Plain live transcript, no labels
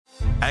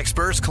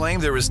Experts claim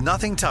there is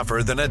nothing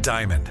tougher than a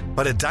diamond.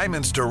 But at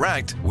Diamonds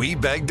Direct, we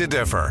beg to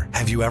differ.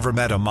 Have you ever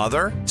met a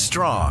mother?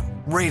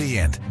 Strong,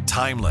 radiant,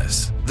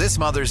 timeless. This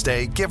Mother's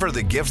Day, give her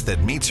the gift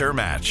that meets her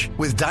match.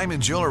 With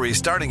diamond jewelry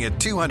starting at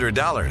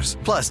 $200.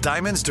 Plus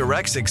Diamonds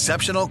Direct's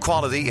exceptional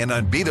quality and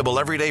unbeatable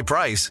everyday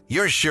price,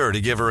 you're sure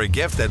to give her a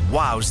gift that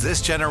wows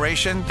this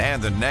generation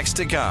and the next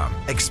to come.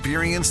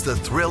 Experience the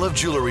thrill of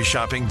jewelry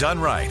shopping done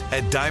right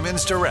at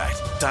Diamonds Direct.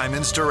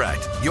 Diamonds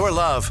Direct. Your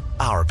love,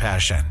 our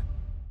passion.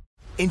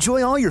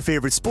 Enjoy all your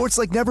favorite sports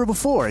like never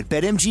before at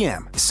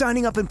BetMGM.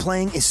 Signing up and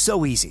playing is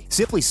so easy.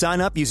 Simply sign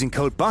up using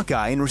code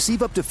Buckeye and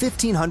receive up to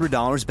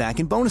 $1,500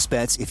 back in bonus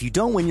bets if you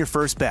don't win your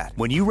first bet.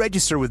 When you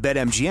register with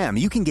BetMGM,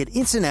 you can get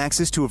instant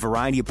access to a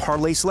variety of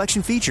parlay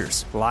selection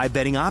features, live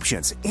betting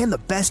options, and the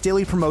best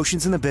daily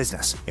promotions in the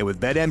business. And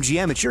with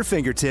BetMGM at your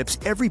fingertips,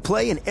 every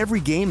play and every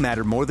game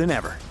matter more than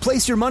ever.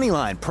 Place your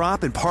moneyline,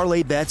 prop, and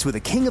parlay bets with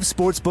the king of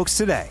sportsbooks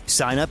today.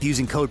 Sign up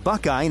using code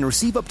Buckeye and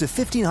receive up to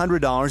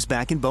 $1,500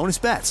 back in bonus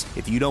bets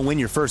if you don't win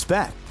your first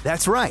bet.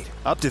 That's right,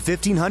 up to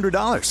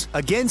 $1,500.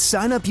 Again,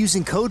 sign up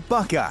using code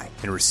Buckeye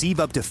and receive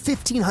up to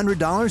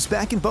 $1,500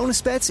 back in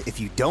bonus bets if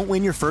you don't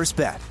win your first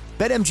bet.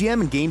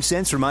 BetMGM and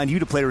GameSense remind you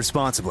to play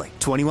responsibly.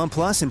 21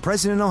 plus and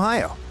present in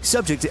Ohio.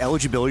 Subject to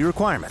eligibility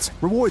requirements.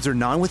 Rewards are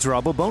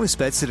non-withdrawable bonus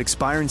bets that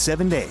expire in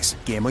 7 days.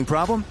 Gambling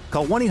problem?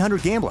 Call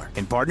 1-800-GAMBLER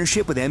in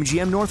partnership with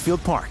MGM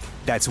Northfield Park.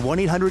 That's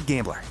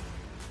 1-800-GAMBLER.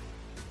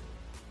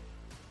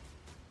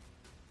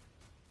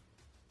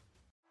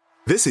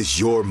 This is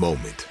your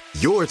moment,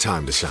 your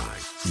time to shine,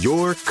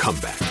 your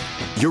comeback.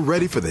 You're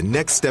ready for the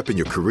next step in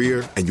your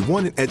career, and you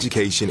want an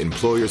education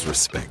employers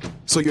respect.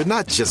 So you're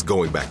not just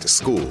going back to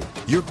school,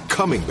 you're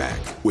coming back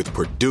with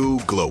Purdue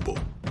Global.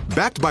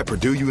 Backed by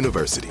Purdue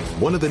University,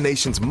 one of the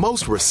nation's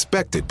most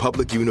respected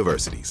public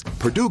universities,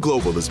 Purdue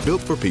Global is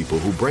built for people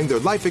who bring their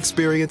life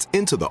experience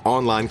into the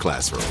online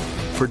classroom.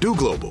 Purdue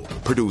Global,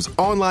 Purdue's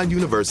online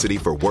university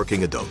for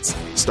working adults.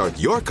 Start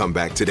your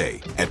comeback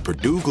today at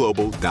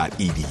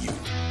purdueglobal.edu.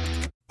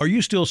 Are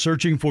you still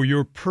searching for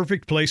your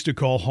perfect place to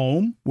call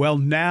home? Well,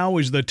 now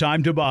is the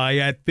time to buy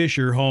at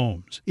Fisher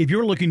Homes. If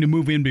you're looking to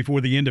move in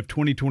before the end of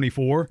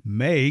 2024,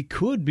 May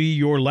could be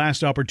your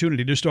last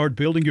opportunity to start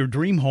building your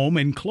dream home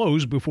and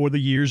close before the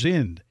year's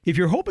end. If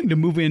you're hoping to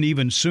move in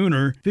even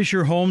sooner,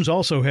 Fisher Homes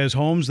also has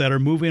homes that are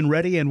move-in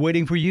ready and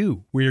waiting for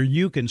you, where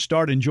you can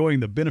start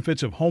enjoying the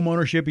benefits of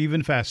homeownership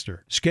even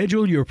faster.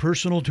 Schedule your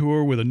personal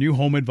tour with a new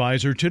home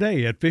advisor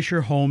today at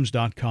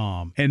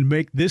FisherHomes.com and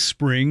make this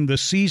spring the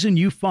season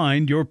you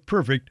find your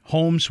perfect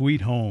home sweet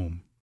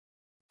home.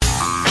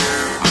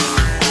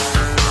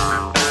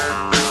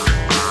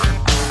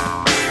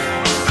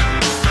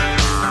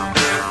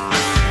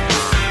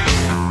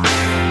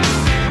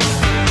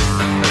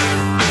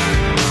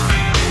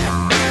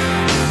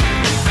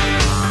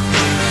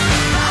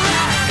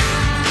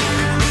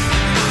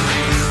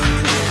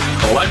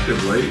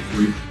 Collectively,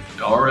 we've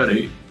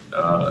already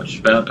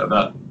spent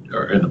about,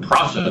 or in the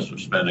process of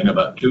spending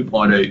about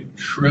 $2.8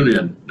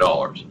 trillion.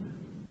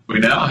 We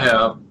now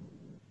have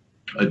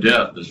a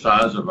debt the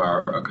size of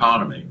our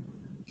economy.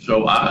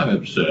 So I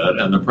have said,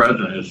 and the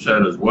president has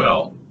said as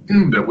well,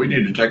 that we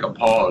need to take a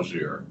pause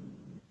here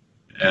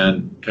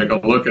and take a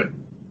look at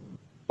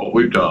what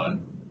we've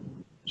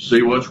done,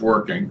 see what's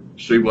working,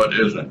 see what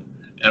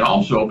isn't, and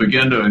also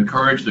begin to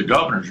encourage the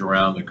governors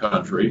around the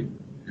country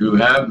who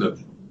have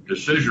the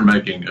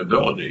decision-making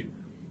ability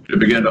to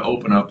begin to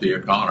open up the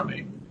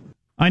economy.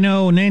 I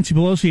know Nancy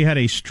Pelosi had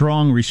a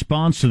strong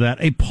response to that.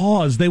 A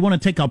pause. They want to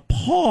take a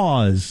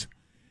pause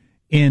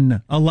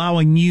in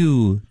allowing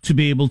you to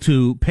be able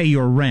to pay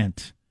your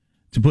rent,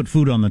 to put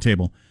food on the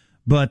table.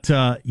 But,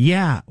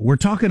 yeah, we're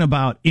talking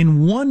about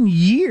in 1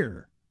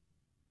 year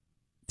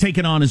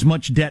taking on as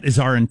much debt as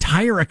our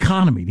entire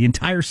economy, the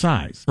entire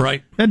size.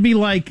 Right. That'd be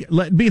like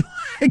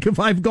if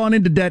I've gone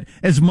into debt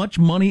as much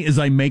money as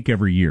I make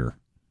every year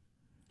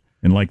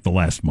in like the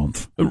last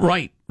month.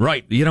 Right.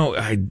 You know,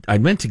 I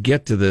meant to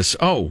get to this.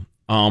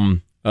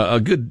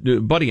 A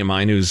good buddy of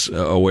mine who's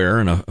aware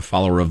and a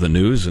follower of the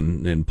news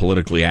and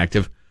politically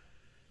active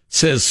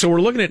says, so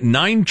we're looking at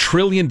 $9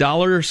 trillion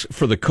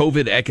for the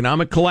COVID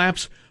economic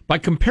collapse. By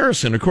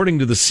comparison, according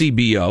to the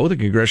CBO, the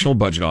Congressional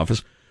Budget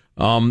Office,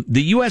 the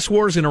U.S.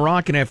 wars in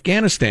Iraq and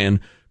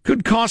Afghanistan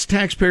could cost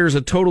taxpayers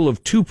a total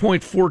of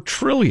 $2.4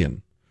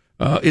 trillion.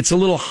 It's a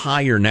little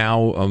higher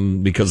now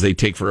because they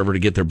take forever to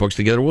get their books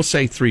together. We'll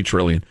say $3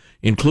 trillion,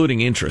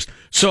 including interest.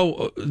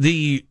 So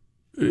the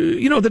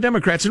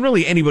Democrats and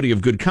really anybody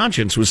of good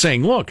conscience was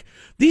saying, look,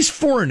 these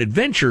foreign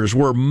adventures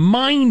were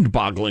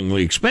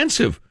mind-bogglingly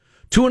expensive.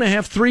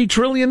 $2.5–3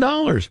 trillion.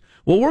 Well,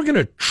 we're going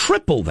to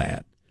triple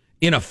that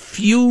in a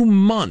few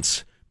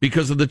months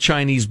because of the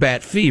Chinese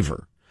bat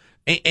fever.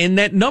 And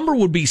that number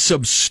would be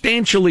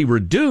substantially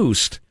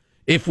reduced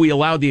if we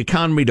allowed the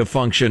economy to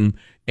function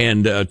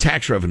and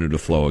tax revenue to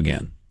flow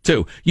again,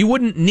 too. You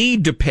wouldn't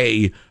need to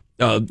pay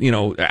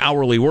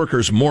hourly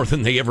workers more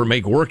than they ever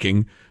make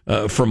working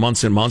for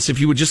months and months if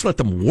you would just let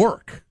them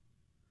work.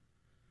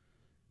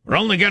 We're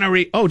only going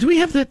to do we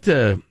have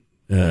that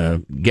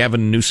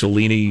Gavin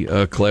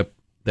Mussolini clip?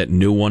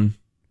 new one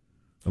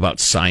about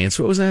science.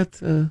 What was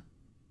that?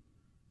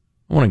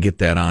 I want to get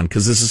that on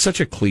because this is such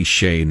a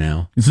cliche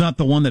now. It's not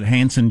the one that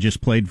Hansen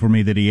just played for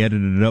me that he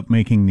edited it up,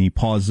 making the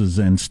pauses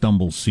and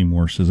stumbles seem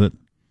worse, is it?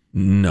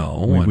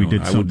 No, we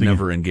did I would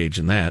never engage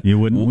in that. You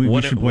wouldn't?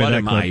 We should play what that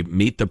am clip. I,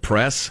 Meet the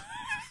Press?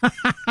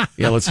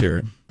 Yeah, let's hear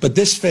it. But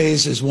this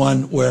phase is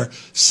one where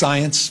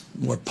science,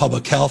 where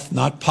public health,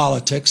 not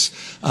politics,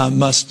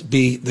 must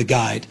be the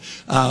guide,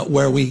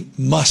 where we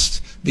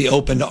must be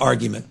open to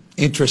argument,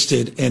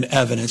 interested in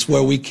evidence,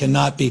 where we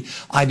cannot be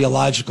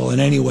ideological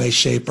in any way,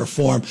 shape, or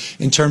form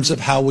in terms of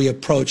how we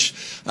approach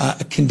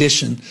a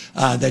condition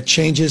that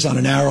changes on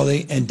an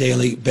hourly and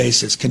daily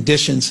basis,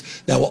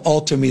 conditions that will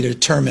ultimately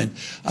determine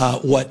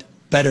what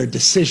better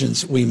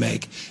decisions we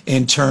make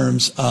in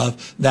terms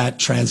of that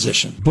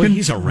transition. Boy,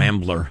 he's a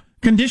rambler.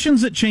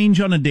 Conditions that change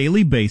on a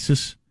daily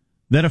basis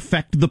that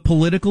affect the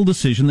political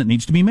decision that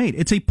needs to be made.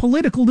 It's a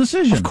political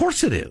decision. Of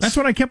course it is. That's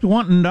what I kept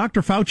wanting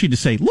Dr. Fauci to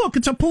say. Look,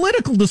 it's a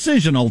political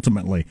decision,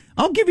 ultimately.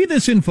 I'll give you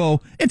this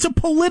info. It's a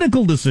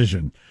political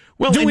decision.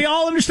 Well, do we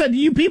all understand?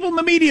 You people in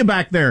the media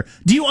back there,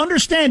 do you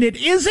understand it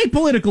is a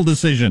political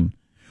decision?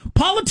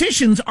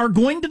 Politicians are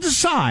going to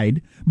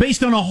decide,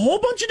 based on a whole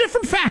bunch of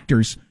different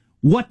factors,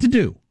 what to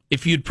do.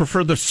 If you'd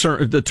prefer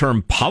the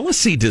term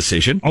policy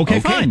decision,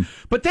 okay, fine.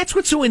 But that's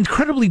what's so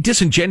incredibly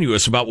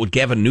disingenuous about what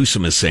Gavin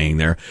Newsom is saying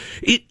there.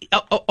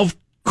 Of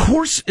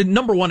course,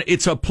 number one,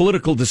 it's a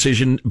political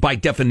decision by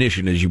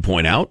definition, as you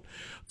point out.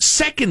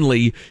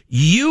 Secondly,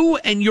 you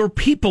and your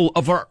people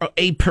of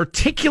a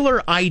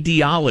particular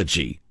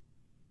ideology,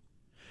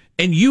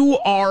 and you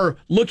are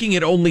looking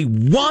at only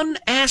one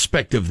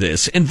aspect of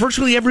this, and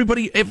virtually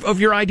everybody of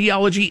your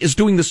ideology is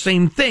doing the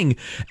same thing,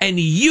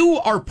 and you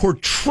are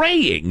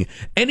portraying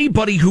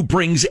anybody who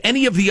brings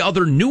any of the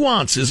other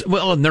nuances,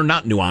 well, and they're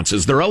not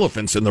nuances, they're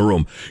elephants in the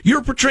room.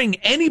 You're portraying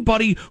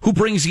anybody who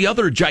brings the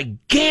other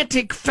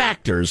gigantic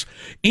factors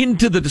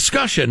into the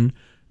discussion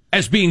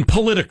as being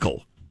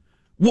political.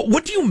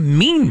 What do you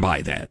mean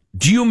by that?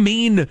 Do you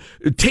mean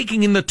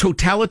taking in the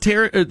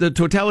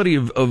totality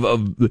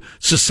of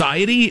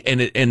society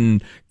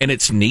and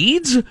its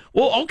needs?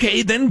 Well,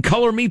 okay, then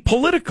color me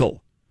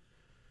political.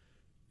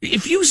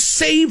 If you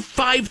save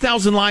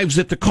 5,000 lives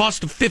at the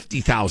cost of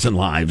 50,000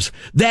 lives,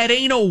 that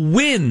ain't a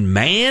win,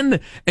 man.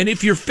 And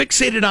if you're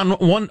fixated on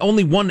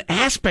only one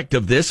aspect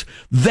of this,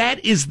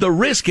 that is the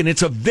risk, and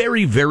it's a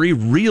very, very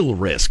real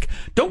risk.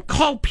 Don't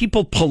call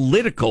people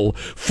political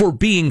for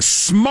being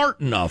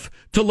smart enough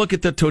to look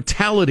at the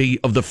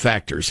totality of the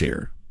factors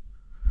here.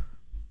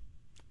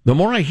 The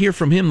more I hear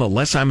from him, the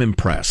less I'm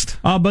impressed.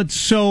 But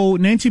so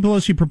Nancy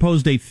Pelosi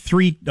proposed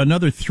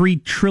another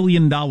 $3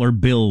 trillion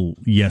bill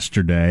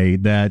yesterday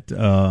that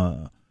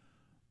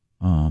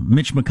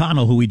Mitch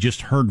McConnell, who we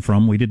just heard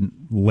from, we didn't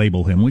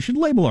label him. We should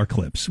label our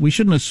clips. We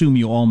shouldn't assume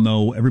you all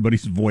know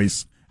everybody's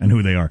voice and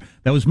who they are.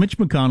 That was Mitch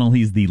McConnell.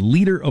 He's the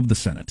leader of the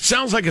Senate.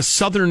 Sounds like a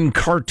Southern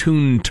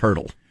cartoon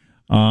turtle.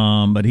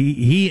 But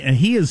he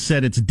has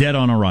said it's dead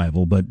on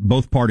arrival, but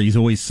both parties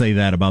always say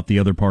that about the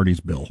other party's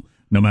bill.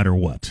 No matter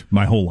what,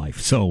 my whole life.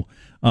 So,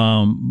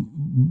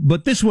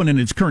 but this one in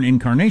its current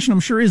incarnation, I'm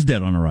sure is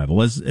dead on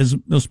arrival, as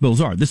those bills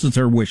are. This is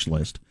their wish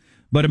list.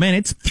 But man,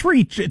 it's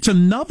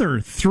another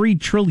 $3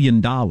 trillion.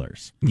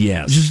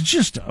 Yes.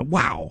 Just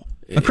wow.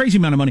 A crazy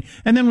amount of money.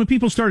 And then when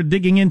people started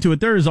digging into it,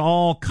 there's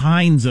all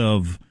kinds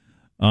of,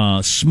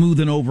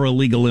 smoothing over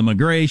illegal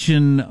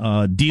immigration,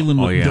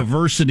 dealing with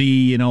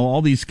diversity,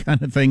 all these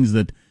kind of things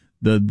that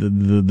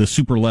the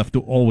super left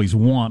always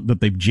want, that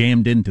they've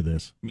jammed into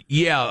this.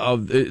 Yeah,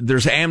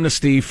 there's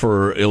amnesty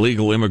for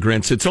illegal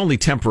immigrants. It's only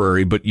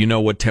temporary, but you know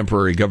what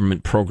temporary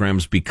government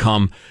programs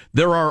become.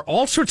 There are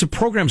all sorts of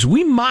programs.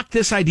 We mocked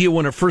this idea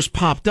when it first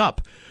popped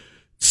up.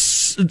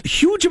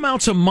 Huge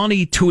amounts of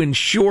money to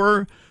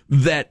ensure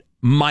that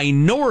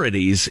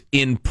minorities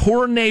in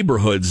poor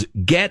neighborhoods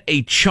get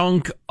a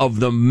chunk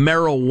of the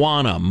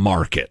marijuana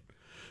market.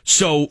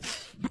 So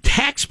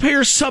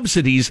taxpayer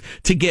subsidies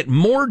to get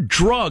more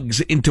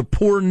drugs into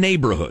poor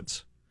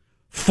neighborhoods.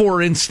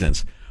 For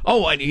instance,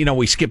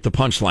 we skipped the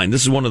punchline.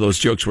 This is one of those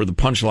jokes where the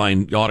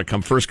punchline ought to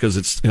come first because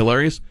it's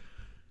hilarious.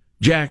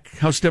 Jack,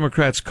 House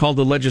Democrats called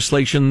the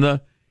legislation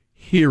the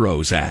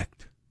HEROES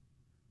Act.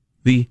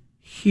 The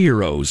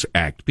HEROES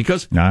Act,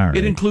 because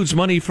it includes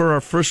money for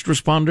our first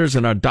responders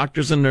and our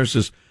doctors and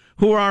nurses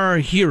who are our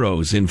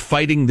heroes in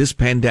fighting this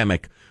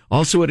pandemic.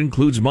 Also, it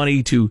includes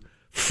money to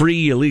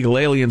free illegal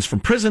aliens from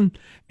prison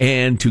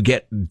and to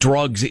get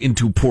drugs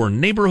into poor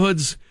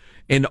neighborhoods.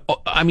 And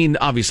I mean,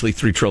 obviously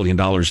 $3 trillion.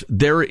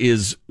 There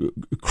is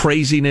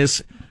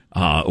craziness,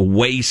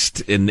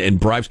 waste and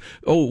bribes.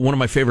 Oh, one of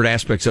my favorite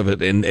aspects of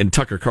it, and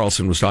Tucker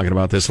Carlson was talking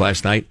about this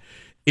last night,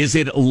 is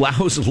it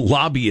allows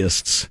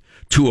lobbyists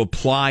to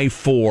apply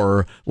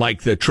for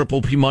like the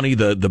triple P money,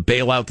 the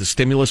bailout, the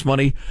stimulus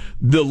money.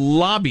 The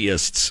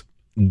lobbyists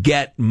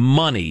get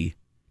money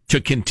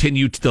to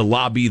continue to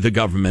lobby the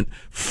government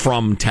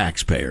from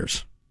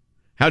taxpayers.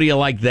 How do you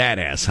like that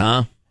ass,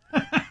 huh?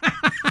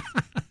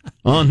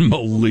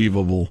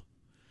 Unbelievable.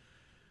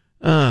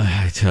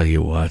 I tell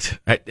you what,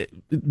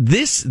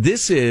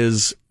 this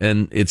is,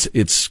 and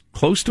it's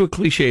close to a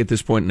cliche at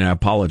this point, and I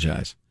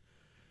apologize.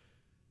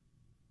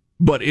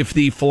 But if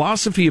the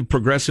philosophy of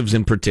progressives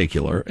in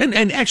particular,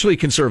 and actually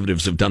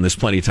conservatives have done this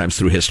plenty of times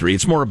through history,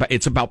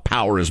 it's about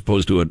power as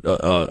opposed to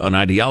an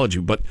ideology.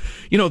 But,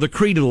 the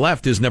creed of the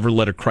left is never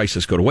let a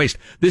crisis go to waste.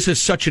 This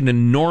is such an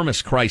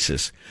enormous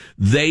crisis.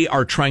 They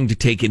are trying to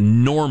take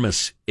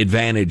enormous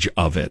advantage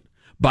of it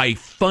by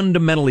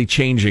fundamentally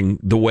changing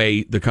the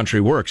way the country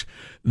works.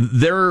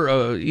 They're,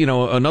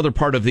 another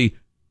part of the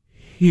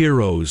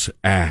HEROES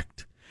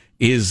Act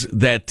is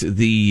that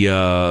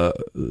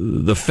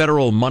the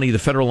federal money, the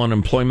federal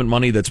unemployment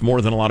money that's more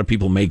than a lot of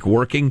people make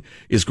working,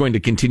 is going to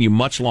continue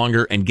much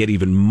longer and get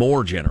even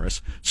more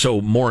generous.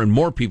 So more and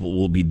more people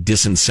will be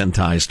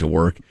disincentivized to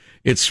work.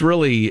 It's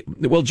really,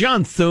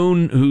 John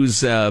Thune,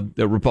 who's a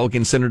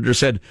Republican senator,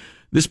 said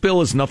this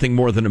bill is nothing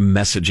more than a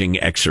messaging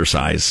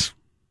exercise.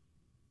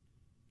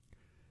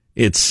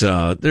 It's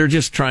they're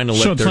just trying to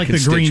let their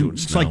constituents know.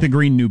 It's like the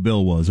Green New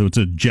Bill was. It's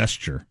a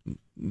gesture.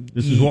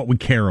 This is what we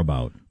care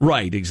about.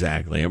 Right,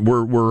 exactly. And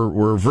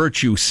we're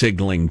virtue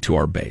signaling to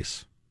our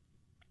base.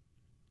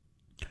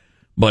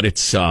 But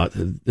it's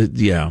And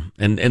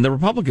the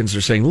Republicans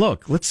are saying,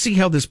 look, let's see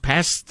how this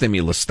past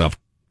stimulus stuff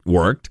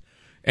worked,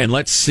 and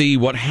let's see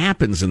what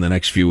happens in the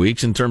next few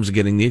weeks in terms of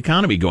getting the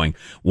economy going.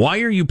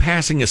 Why are you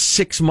passing a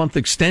 6-month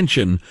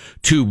extension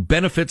to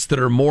benefits that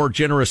are more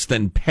generous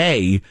than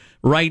pay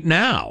right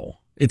now?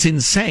 It's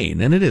insane,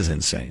 and it is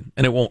insane,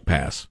 and it won't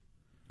pass.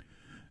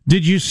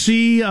 Did you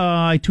see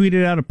I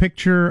tweeted out a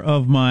picture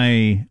of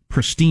my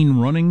pristine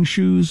running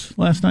shoes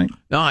last night?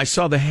 No, I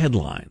saw the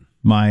headline.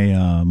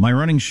 My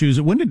running shoes.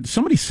 When did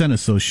somebody send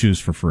us those shoes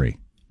for free?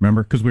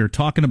 Remember? Because we were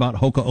talking about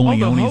Hoka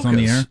Onlyonis on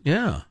the air.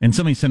 Yeah. And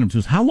somebody sent them to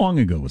us. How long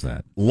ago was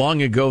that?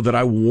 Long ago that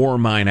I wore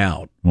mine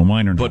out. Well,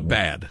 mine are not. But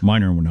bad.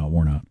 Mine are not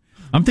worn out.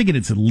 I'm thinking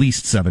it's at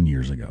least 7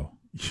 years ago.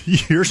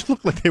 Yours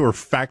look like they were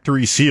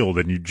factory sealed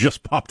and you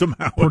just popped them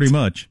out. Pretty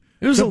much.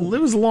 It was a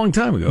long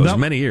time ago. It was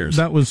many years.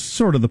 That was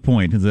sort of the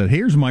point, is that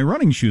here's my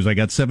running shoes I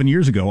got 7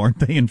 years ago. Aren't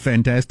they in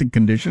fantastic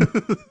condition?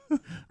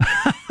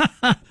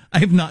 I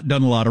have not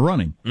done a lot of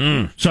running.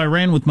 So I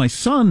ran with my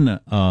son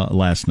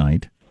last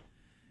night.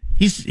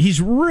 He's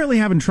really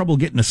having trouble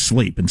getting to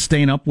sleep and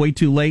staying up way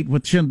too late,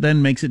 which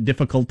then makes it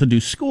difficult to do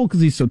school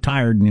because he's so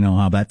tired, and you know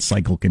how that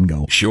cycle can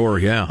go. Sure,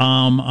 yeah.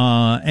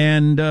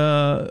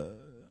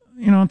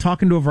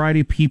 Talking to a variety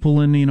of people,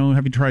 and,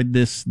 have you tried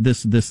this,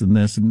 and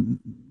this? And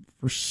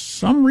for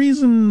some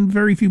reason,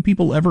 very few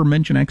people ever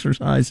mention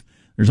exercise.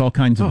 There's all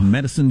kinds of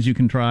medicines you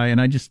can try, and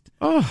I just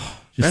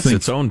that's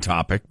its own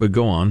topic, but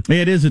go on.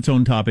 It is its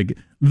own topic.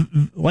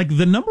 Like,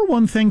 the number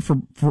one thing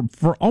for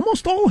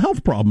almost all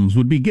health problems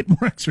would be get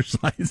more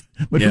exercise,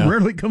 but it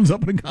rarely comes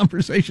up in a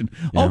conversation.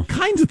 Yeah. All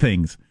kinds of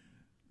things.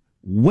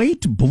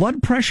 Weight,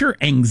 blood pressure,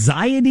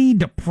 anxiety,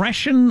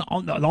 depression,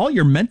 all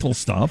your mental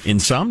stuff.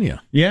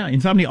 Insomnia. Yeah,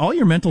 insomnia, all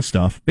your mental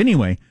stuff.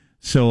 Anyway,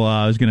 so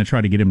I was going to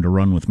try to get him to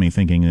run with me,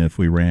 thinking that if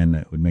we ran,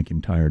 it would make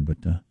him tired. But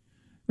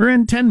we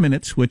ran 10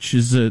 minutes, which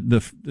is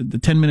the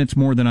 10 minutes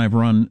more than I've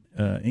run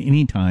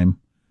any time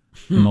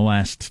in the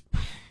last,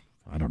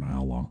 I don't know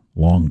how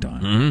long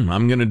time.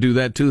 I'm going to do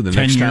that, too, the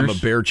next time a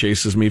bear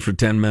chases me for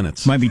 10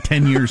 minutes. Might be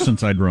 10 years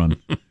since I'd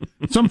run.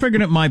 So I'm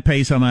figuring at my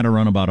pace, I might have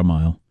run about a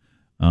mile.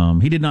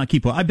 He did not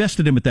keep. I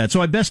bested him at that.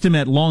 So I bested him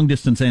at long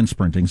distance and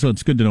sprinting. So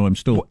it's good to know I'm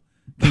still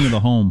king of the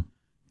home.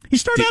 He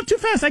started out too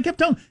fast. I kept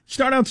telling him,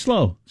 start out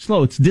slow.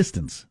 Slow, it's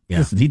distance. Yeah.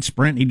 Distance. He'd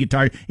sprint, he'd get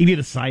tired, he'd get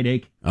a side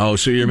ache. Oh,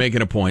 so you're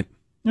making a point.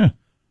 Yeah.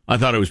 I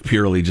thought it was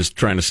purely just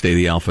trying to stay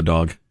the alpha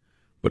dog.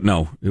 But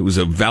no, it was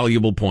a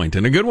valuable point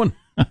and a good one.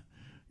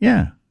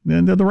 Yeah.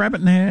 The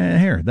rabbit in the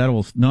hair. That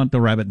was not the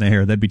rabbit in the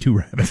hair. That'd be two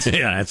rabbits.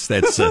 Yeah, that's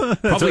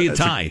probably a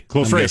tie.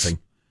 Close phrase. Guessing.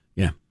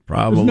 Yeah,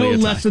 probably There's no a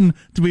tie. lesson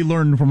to be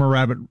learned from a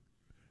rabbit.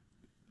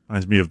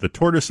 Reminds me of the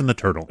tortoise and the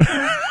turtle.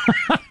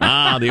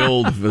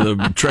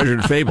 the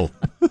treasured fable.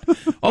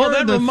 Oh,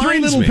 that the reminds three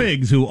little me.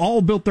 pigs who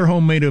all built their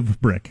home made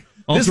of brick.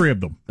 Three of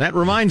them. That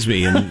reminds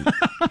me, and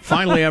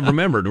finally I've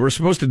remembered, we're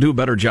supposed to do a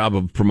better job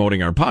of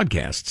promoting our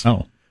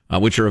podcasts.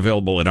 Which are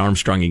available at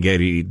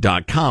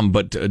ArmstrongandGetty.com.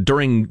 But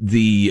during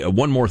the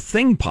One More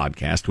Thing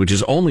podcast, which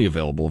is only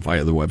available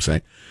via the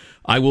website,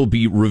 I will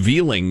be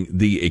revealing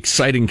the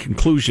exciting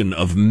conclusion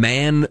of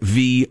Man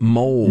v.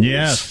 Moles.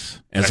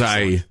 Yes. As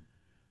excellent.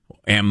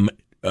 I am,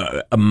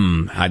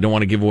 I don't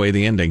want to give away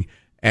the ending,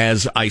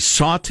 as I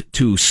sought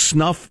to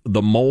snuff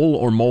the mole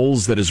or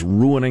moles that is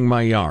ruining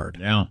my yard.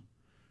 Yeah.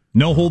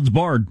 No holds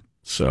barred.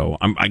 So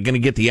I'm going to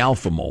get the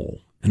alpha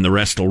mole, and the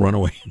rest will run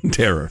away in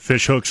terror.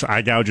 Fish hooks,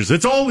 eye gouges,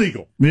 it's all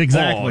legal.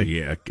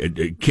 Exactly. Oh, yeah.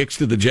 Kicks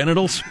to the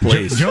genitals,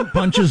 please. Jump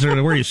punches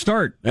are where you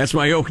start. That's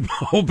my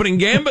opening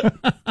gambit.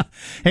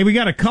 Hey, we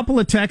got a couple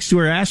of texts who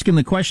are asking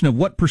the question of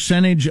what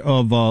percentage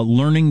of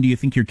learning do you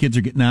think your kids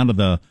are getting out of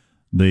the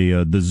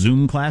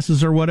Zoom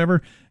classes or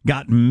whatever.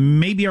 Got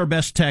maybe our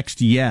best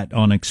text yet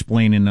on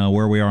explaining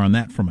where we are on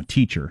that from a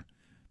teacher.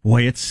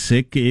 Boy, it's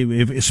sick.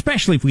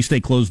 Especially if we stay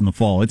closed in the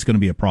fall, it's going to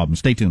be a problem.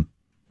 Stay tuned.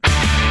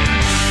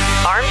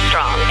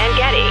 Armstrong and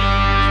Getty.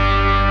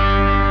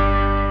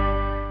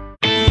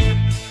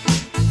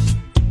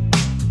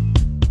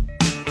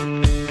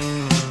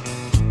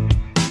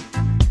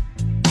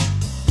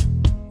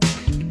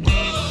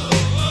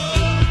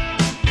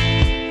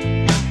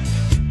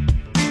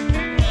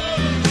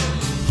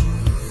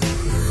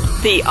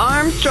 The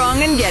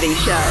Armstrong and Getty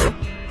Show.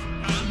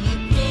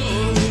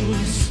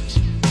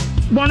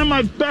 One of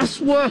my best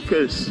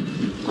workers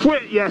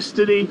quit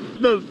yesterday.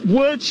 The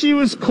word she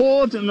was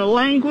called and the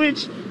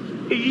language,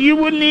 you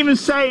wouldn't even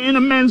say it in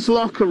a men's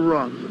locker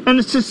room.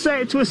 And to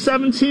say it to a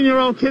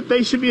 17-year-old kid,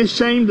 they should be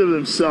ashamed of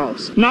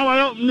themselves. Now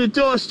I open the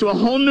doors to a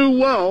whole new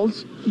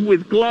world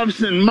with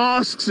gloves and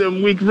masks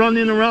and we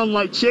running around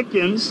like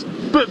chickens.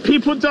 But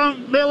people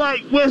don't, they're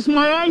like, where's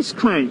my ice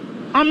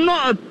cream? I'm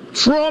not a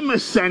trauma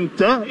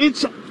center.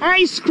 It's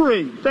ice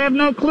cream. They have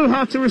no clue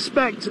how to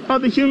respect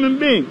other human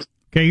beings.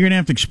 Okay, you're going to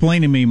have to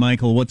explain to me,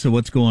 Michael,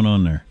 what's going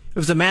on there. It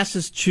was a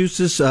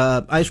Massachusetts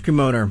ice cream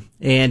owner,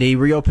 and he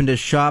reopened his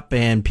shop,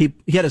 and he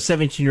had a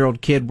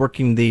 17-year-old kid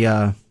working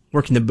the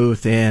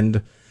booth, and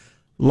a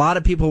lot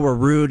of people were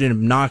rude and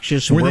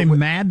obnoxious. Were they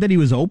mad that he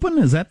was open?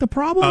 Is that the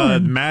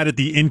problem? Mad at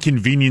the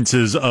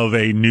inconveniences of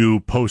a new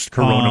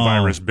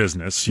post-coronavirus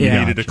business. You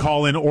needed to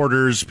call in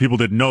orders. People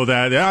didn't know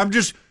that. I'm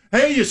just,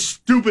 hey, you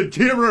stupid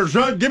kid,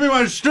 give me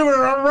my stupid...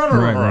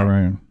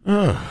 Right.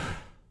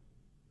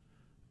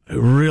 I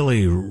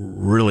really,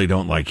 really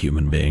don't like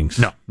human beings.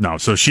 No.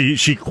 So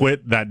she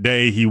quit that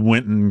day. He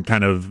went and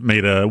kind of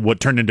made what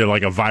turned into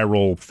like a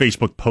viral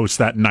Facebook post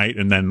that night,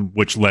 and then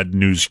which led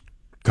news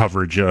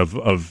coverage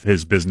of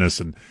his business.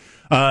 And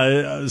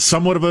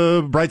somewhat of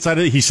a bright side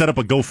of it, he set up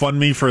a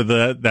GoFundMe for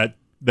that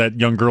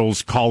young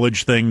girl's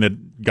college thing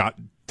that got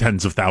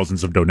tens of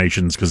thousands of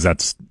donations because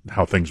that's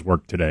how things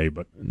work today.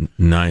 But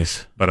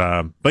nice. But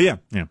yeah.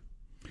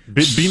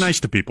 Be nice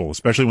to people,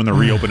 especially when they're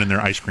reopening their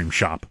ice cream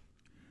shop.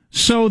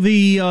 So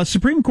the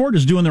Supreme Court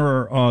is doing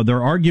their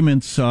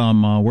arguments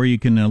where you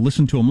can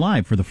listen to them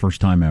live for the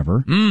first time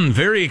ever.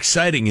 Very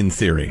exciting in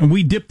theory. And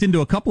we dipped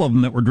into a couple of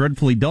them that were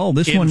dreadfully dull.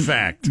 This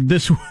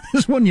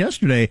one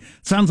yesterday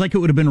sounds like it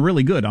would have been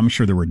really good. I'm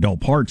sure there were dull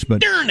parts,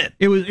 but darn it,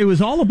 it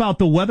was all about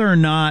the whether or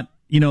not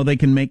they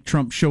can make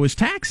Trump show his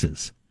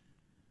taxes,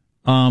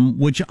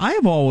 which I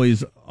have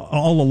always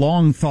all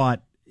along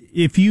thought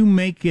if you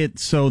make it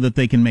so that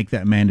they can make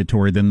that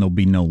mandatory, then there'll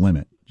be no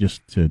limit.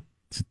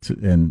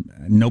 And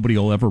nobody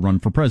will ever run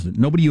for president.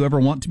 Nobody you ever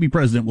want to be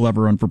president will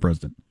ever run for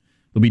president.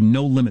 There'll be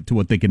no limit to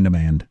what they can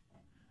demand.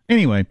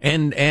 Anyway.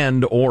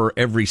 And or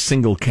every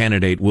single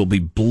candidate will be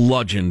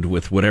bludgeoned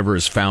with whatever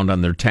is found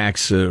on their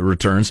tax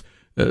returns,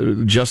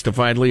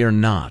 justifiably or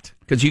not.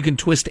 Because you can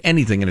twist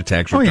anything in a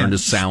tax return to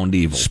sound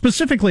evil.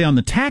 Specifically on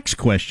the tax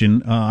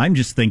question, I'm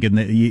just thinking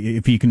that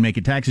if you can make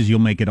it taxes, you'll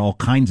make it all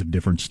kinds of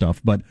different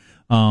stuff. But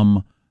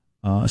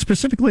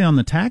specifically on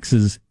the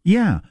taxes,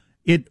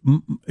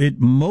 It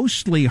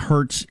mostly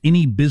hurts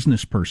any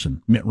business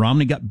person. Mitt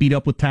Romney got beat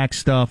up with tax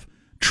stuff,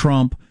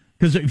 Trump.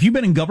 Because if you've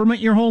been in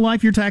government your whole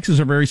life, your taxes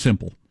are very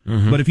simple.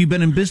 Mm-hmm. But if you've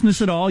been in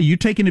business at all, you're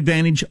taking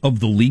advantage of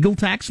the legal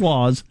tax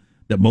laws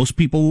that most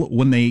people,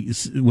 when they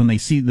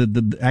see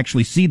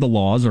actually see the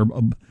laws or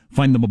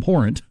find them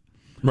abhorrent.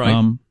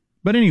 Right.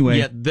 But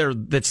anyway.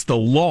 That's the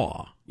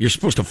law. You're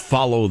supposed to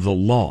follow the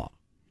law.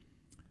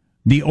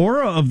 The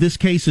aura of this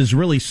case is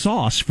really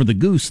sauce for the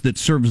goose that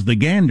serves the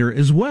gander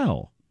as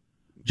well.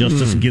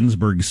 Justice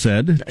Ginsburg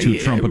said to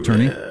Trump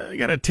attorney.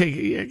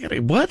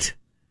 What?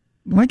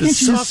 Why can't you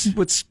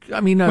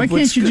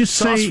just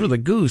sauce say for the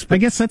goose? I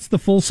guess that's the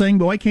full saying,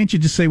 but why can't you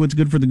just say what's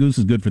good for the goose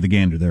is good for the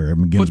gander there,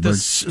 Ginsburg?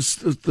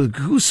 But the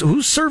goose,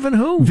 who's serving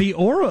who? The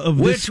aura of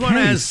this case. Which one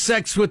has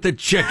sex with the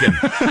chicken?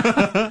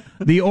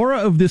 The aura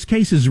of this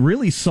case is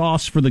really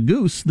sauce for the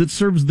goose that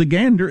serves the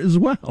gander as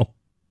well.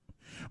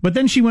 But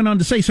then she went on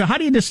to say, so how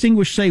do you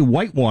distinguish, say,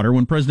 Whitewater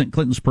when President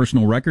Clinton's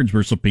personal records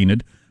were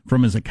subpoenaed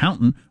from his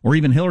accountant, or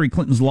even Hillary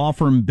Clinton's law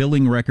firm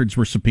billing records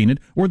were subpoenaed,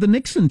 or the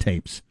Nixon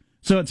tapes?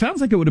 So it sounds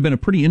like it would have been a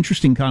pretty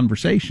interesting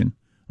conversation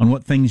on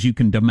what things you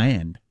can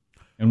demand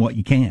and what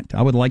you can't.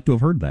 I would like to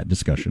have heard that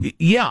discussion.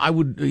 Yeah, I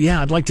would.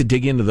 Yeah, I'd like to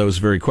dig into those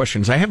very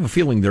questions. I have a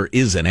feeling there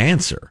is an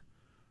answer.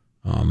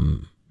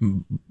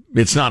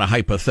 It's not a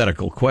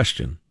hypothetical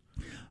question.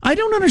 I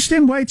don't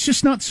understand why it's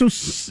just not so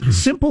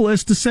simple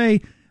as to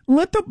say,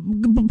 let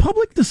the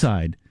public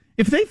decide.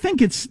 If they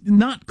think it's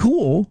not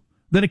cool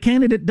that a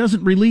candidate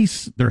doesn't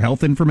release their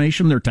health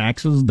information, their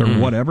taxes, their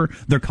whatever,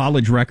 their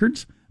college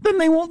records, then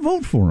they won't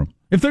vote for him.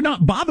 If they're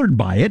not bothered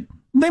by it,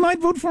 they might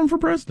vote for him for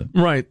president.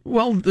 Right.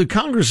 Well, the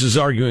Congress is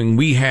arguing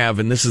we have,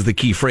 and this is the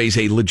key phrase,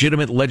 a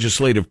legitimate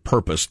legislative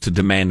purpose to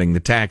demanding the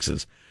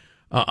taxes.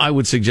 I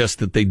would suggest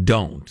that they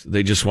don't.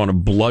 They just want to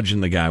bludgeon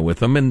the guy with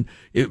them. And,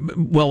 I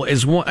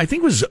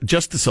think it was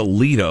Justice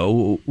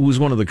Alito, who was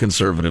one of the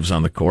conservatives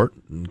on the court,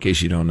 in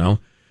case you don't know.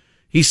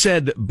 He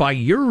said, by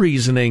your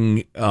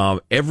reasoning,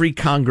 every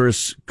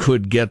Congress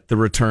could get the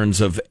returns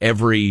of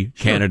every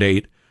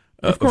candidate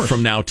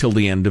from now till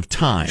the end of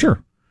time.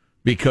 Sure.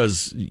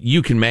 Because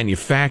you can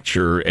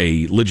manufacture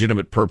a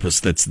legitimate purpose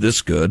that's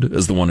this good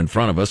as the one in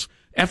front of us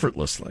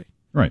effortlessly.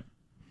 Right.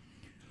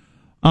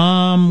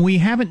 We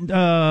haven't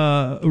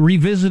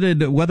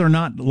revisited whether or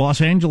not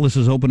Los Angeles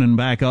is opening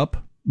back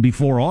up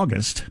before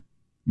August,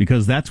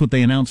 because that's what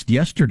they announced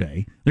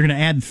yesterday. They're going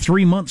to add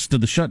 3 months to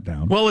the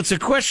shutdown. Well, it's a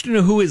question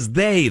of who is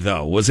they,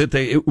 though. Was it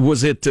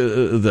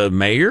the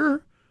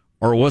mayor,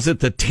 Or was it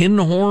the tin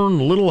horn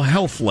little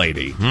health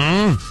lady?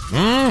 Armstrong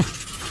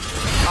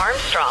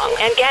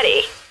and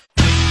Getty.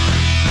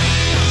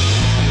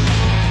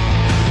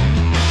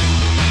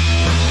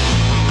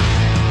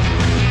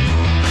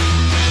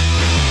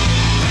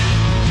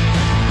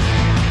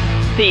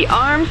 The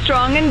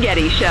Armstrong and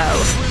Getty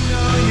Show.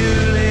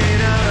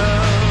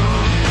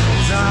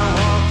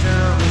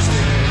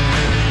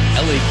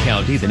 LA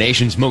County, the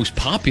nation's most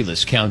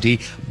populous county,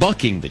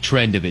 bucking the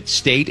trend of its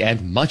state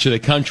and much of the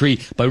country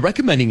by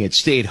recommending its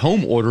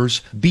stay-at-home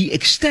orders be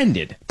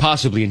extended,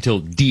 possibly until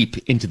deep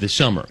into the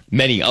summer.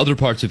 Many other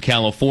parts of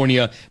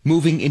California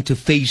moving into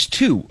phase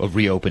 2 of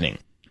reopening.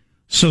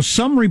 So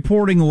some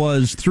reporting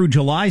was through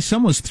July,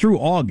 some was through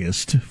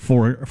August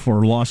for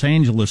Los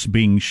Angeles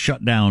being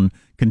shut down,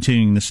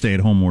 continuing the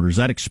stay-at-home orders.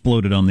 That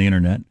exploded on the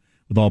internet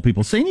with all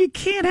people saying you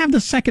can't have the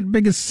second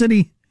biggest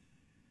city.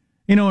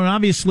 You know, and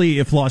obviously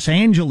if Los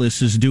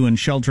Angeles is doing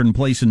shelter in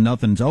place and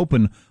nothing's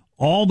open,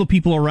 all the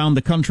people around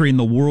the country and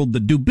the world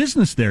that do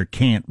business there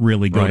can't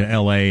really go to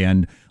L.A.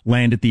 and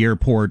land at the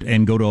airport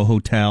and go to a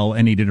hotel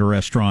and eat at a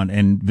restaurant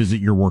and visit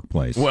your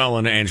workplace. Well,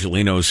 and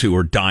Angelinos who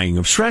are dying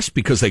of stress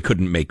because they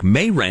couldn't make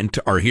May rent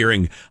are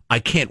hearing, I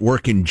can't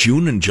work in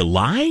June and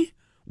July?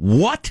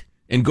 What?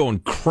 And going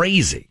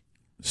crazy.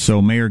 So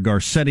Mayor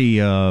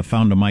Garcetti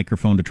found a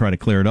microphone to try to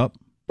clear it up.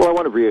 Well, I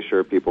want to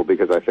reassure people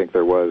because I think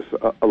there was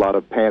a lot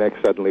of panic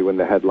suddenly when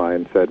the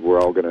headline said we're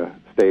all going to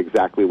stay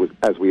exactly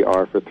as we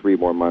are for 3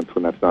 more months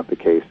when that's not the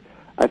case.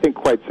 I think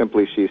quite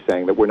simply she's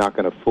saying that we're not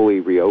going to fully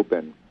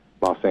reopen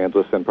Los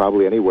Angeles and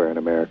probably anywhere in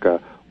America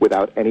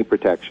without any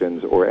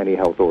protections or any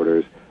health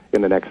orders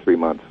in the next 3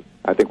 months.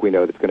 I think we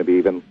know that it's going to be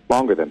even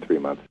longer than 3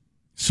 months.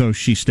 So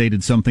she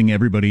stated something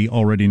everybody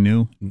already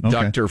knew? Okay.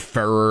 Dr.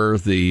 Ferrer,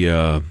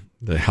 the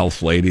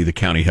health lady, the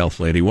county health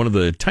lady, one of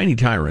the tiny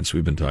tyrants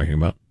we've been talking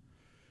about.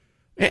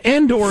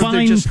 And or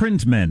fine just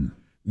print men.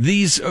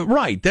 These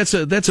right. That's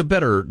a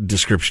better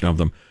description of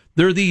them.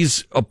 They're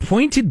these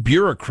appointed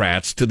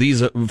bureaucrats to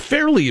these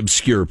fairly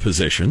obscure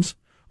positions.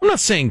 I'm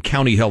not saying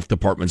county health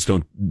departments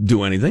don't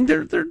do anything.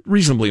 They're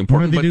reasonably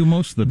important. What do they do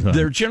most of the time?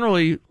 They're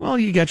generally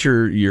you got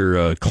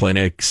your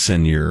clinics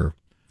and your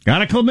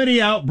got a chlamydia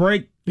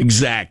outbreak.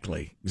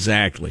 Exactly.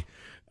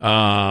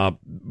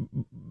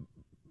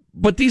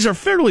 But these are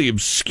fairly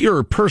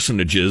obscure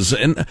personages,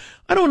 and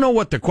I don't know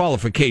what the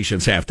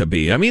qualifications have to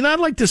be. I mean, I'd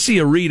like to see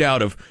a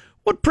readout of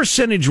what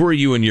percentage were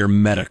you in your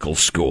medical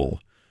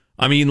school?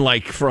 I mean,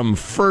 like from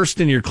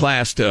first in your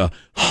class to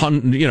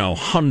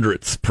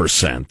 100th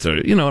percent.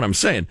 You know what I'm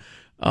saying?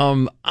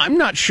 I'm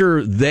not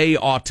sure they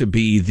ought to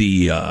be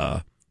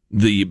the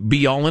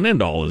be all and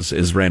end all,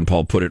 as Rand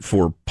Paul put it,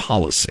 for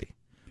policy.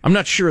 I'm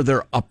not sure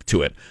they're up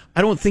to it.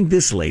 I don't think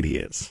this lady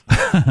is.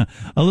 A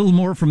little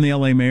more from the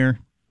L.A. mayor.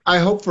 I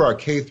hope for our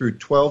K through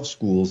 12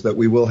 schools that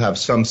we will have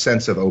some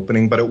sense of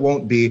opening, but it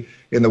won't be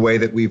in the way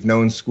that we've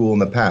known school in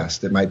the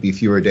past. It might be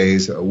fewer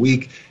days a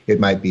week. It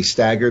might be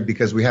staggered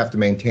because we have to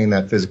maintain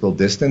that physical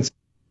distance.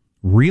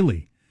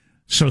 Really?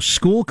 So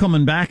school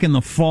coming back in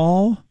the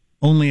fall,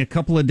 only a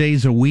couple of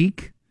days a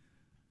week?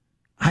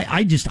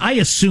 I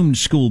assumed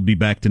school would be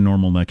back to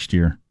normal next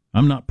year.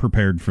 I'm not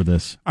prepared for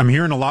this. I'm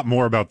hearing a lot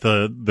more about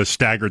the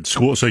staggered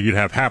school. So you'd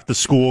have half the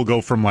school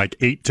go from like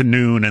 8 to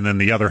noon and then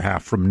the other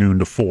half from noon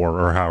to 4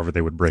 or however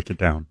they would break it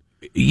down.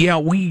 Yeah,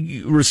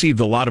 we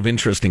received a lot of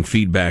interesting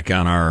feedback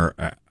on our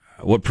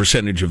what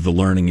percentage of the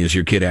learning is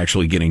your kid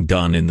actually getting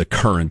done in the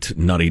current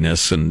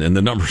nuttiness, and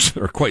the numbers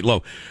are quite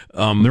low.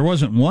 There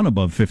wasn't one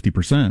above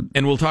 50%.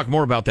 And we'll talk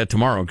more about that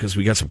tomorrow because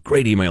we got some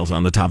great emails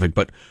on the topic.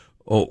 But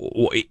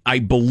I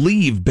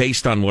believe,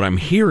 based on what I'm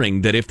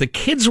hearing, that if the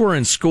kids were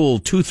in school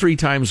 2-3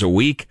 times a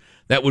week,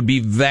 that would be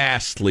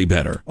vastly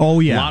better.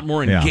 Oh, yeah. A lot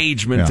more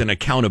engagement and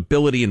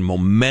accountability and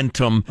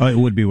momentum. It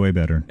would be way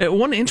better.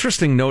 One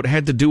interesting note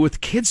had to do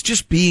with kids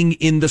just being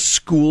in the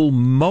school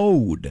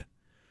mode.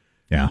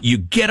 Yeah. You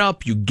get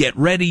up, you get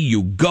ready,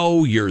 you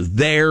go, you're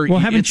there. Well,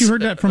 haven't you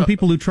heard that from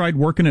people who tried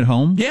working at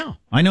home? Yeah.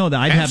 I know that.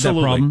 I'd have that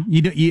problem.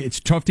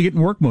 It's tough to get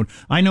in work mode.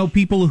 I know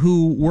people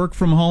who work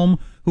from home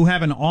who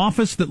have an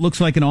office that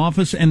looks like an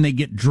office and they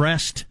get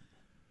dressed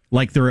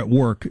like they're at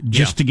work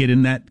just to get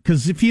in that.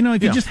 Because if you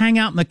just hang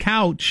out on the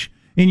couch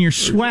in your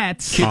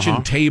sweats.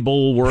 Kitchen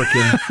table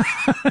working.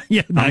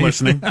 Yeah, I'm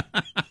listening.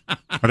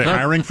 Are they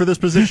hiring for this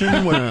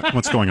position?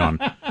 What's going on?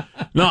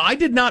 No, I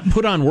did not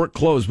put on work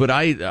clothes, but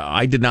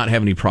I did not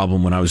have any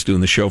problem when I was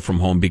doing the show from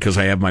home because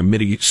I have my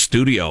MIDI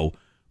studio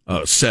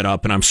set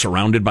up and I'm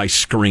surrounded by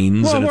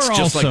screens, well, and it's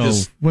just like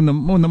this. When the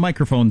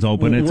microphone's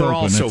open, it's we're open.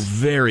 We're also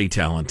very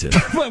talented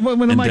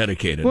and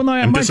dedicated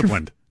and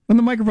disciplined. When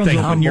the microphone's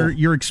open,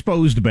 you're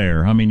exposed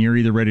bare. I mean, you're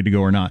either ready to go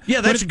or not.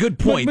 Yeah, that's a good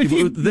point.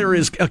 There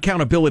is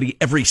accountability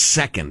every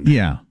second.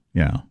 Yeah.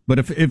 But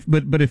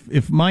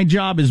if my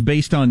job is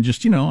based on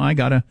just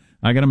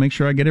I gotta make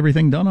sure I get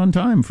everything done on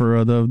time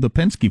for the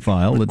Penske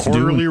file. Let's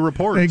quarterly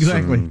reports.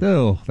 Exactly.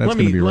 Oh, that's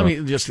going to be rough. Let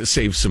me just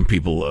save some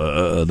people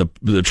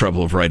the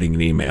trouble of writing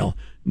an email.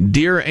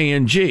 Dear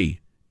A&G,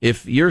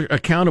 if you're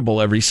accountable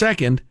every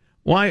second,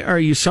 why are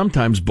you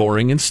sometimes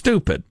boring and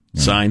stupid?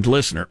 Signed,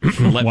 listener.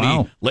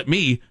 Let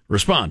me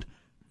respond.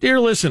 Dear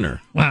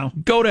listener, wow,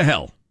 go to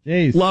hell.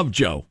 Jeez. Love,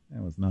 Joe.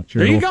 That was not true.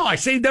 There you go. I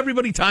saved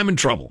everybody time and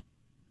trouble.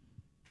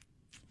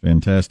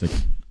 Fantastic.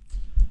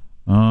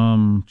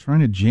 Trying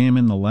to jam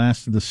in the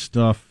last of the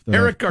stuff.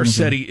 Eric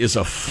Garcetti is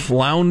a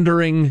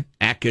floundering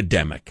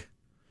academic,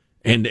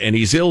 and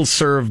he's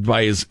ill-served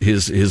by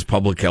his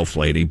public health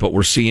lady, but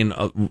we're seeing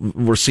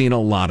a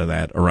lot of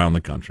that around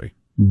the country.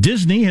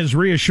 Disney has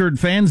reassured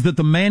fans that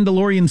The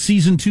Mandalorian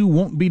Season 2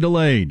 won't be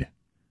delayed.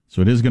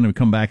 So it is going to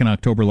come back in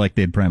October like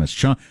they'd promised.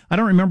 Sean, I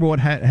don't remember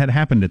what had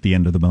happened at the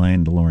end of The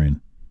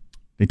Mandalorian.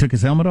 They took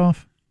his helmet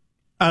off?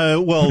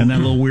 And that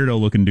little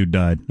weirdo-looking dude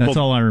died. That's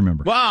all I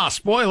remember. Wow,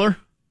 spoiler.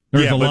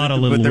 There's a lot of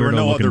little but there were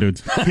no weirdo-looking other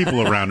dudes.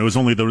 people around. It was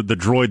only the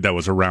droid that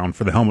was around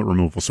for the helmet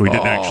removal, so he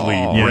didn't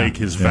actually break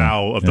his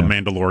vow of the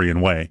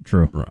Mandalorian way.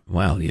 True. Right.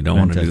 Well, you don't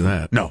want to do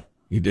that. No.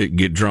 You did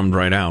get drummed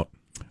right out.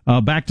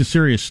 Back to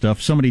serious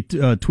stuff. Somebody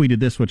tweeted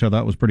this, which I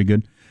thought was pretty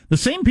good. The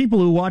same people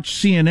who watch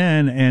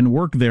CNN and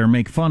work there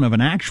make fun of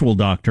an actual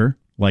doctor,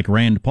 like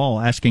Rand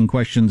Paul, asking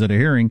questions at a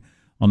hearing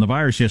on the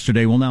virus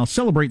yesterday, will now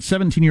celebrate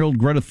 17-year-old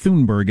Greta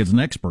Thunberg as an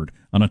expert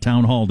on a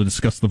town hall to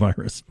discuss the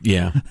virus.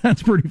 Yeah.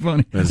 That's pretty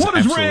funny. What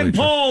does Rand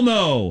Paul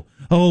know?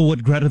 Oh,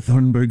 what Greta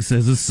Thunberg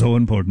says is so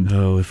important.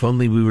 Oh, if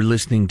only we were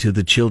listening to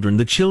the children.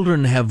 The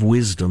children have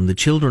wisdom. The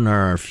children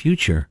are our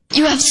future.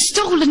 You have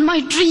stolen my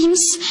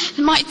dreams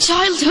and my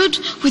childhood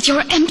with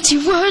your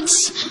empty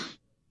words.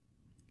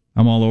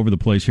 I'm all over the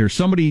place here.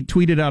 Somebody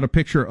tweeted out a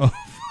picture of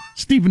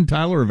Steven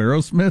Tyler of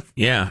Aerosmith.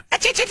 Yeah. I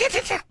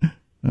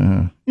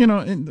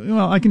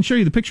can show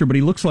you the picture, but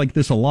he looks like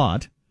this a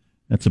lot.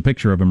 That's a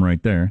picture of him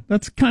right there.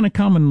 That's kind of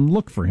common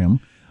look for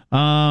him.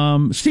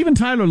 Steven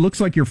Tyler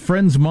looks like your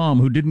friend's mom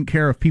who didn't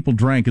care if people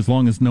drank as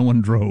long as no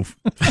one drove.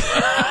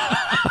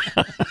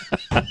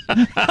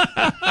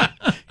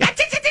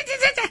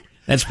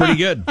 That's pretty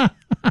good.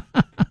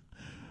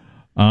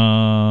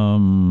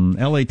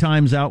 LA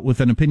Times out with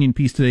an opinion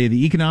piece today.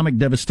 The economic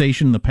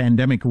devastation the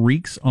pandemic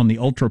wreaks on the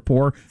ultra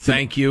poor.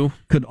 Thank you.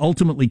 Could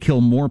ultimately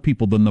kill more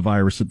people than the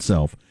virus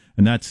itself.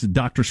 And that's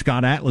Dr.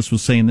 Scott Atlas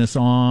was saying this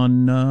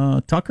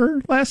on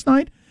Tucker last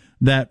night,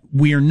 that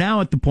we are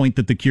now at the point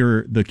that the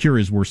cure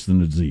is worse than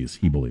the disease,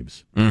 he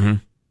believes. Mm-hmm.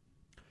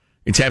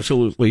 It's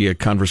absolutely a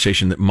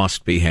conversation that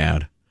must be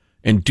had.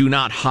 And do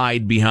not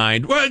hide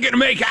behind, we're going to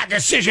make our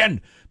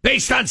decision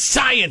based on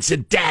science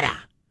and data.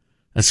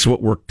 That's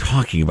what we're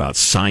talking about,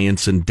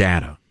 science and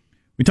data.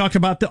 We talked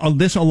about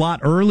this a lot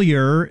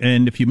earlier,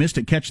 and if you missed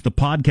it, catch the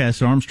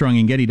podcast at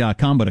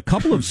ArmstrongandGetty.com. But a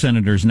couple of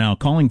senators now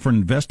calling for an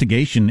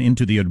investigation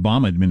into the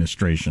Obama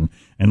administration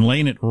and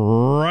laying it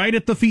right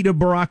at the feet of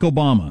Barack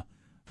Obama.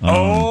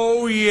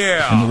 Oh,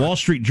 yeah. And the Wall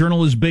Street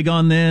Journal is big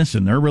on this,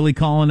 and they're really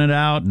calling it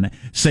out, and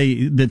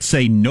say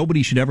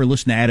nobody should ever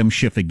listen to Adam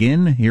Schiff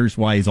again. Here's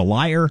why he's a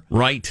liar.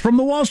 Right. From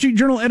the Wall Street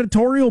Journal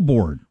editorial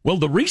board. Well,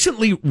 the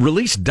recently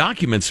released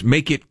documents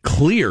make it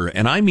clear,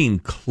 and I mean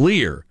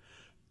clear,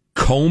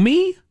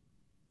 Comey,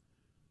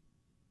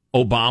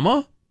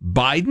 Obama,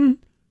 Biden,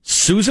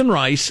 Susan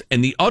Rice,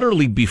 and the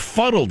utterly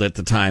befuddled at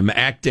the time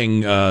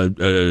acting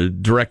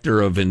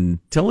director of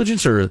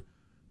intelligence or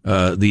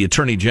the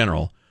attorney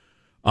general,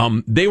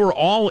 they were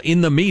all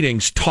in the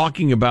meetings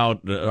talking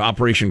about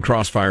Operation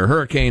Crossfire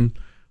Hurricane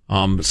 /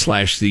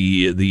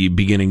 the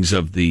beginnings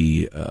of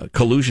the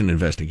collusion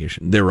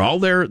investigation. They were all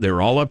there. They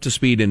were all up to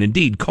speed. And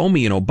indeed,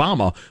 Comey and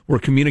Obama were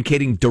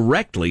communicating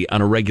directly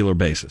on a regular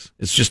basis.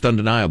 It's just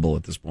undeniable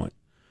at this point.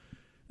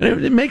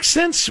 And it makes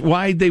sense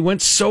why they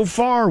went so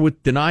far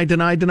with deny,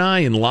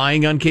 and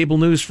lying on cable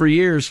news for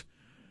years.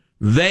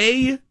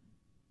 They,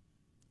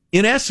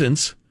 in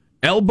essence,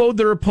 elbowed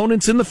their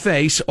opponents in the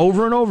face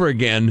over and over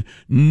again,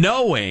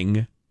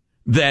 knowing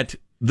that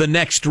the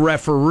next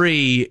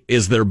referee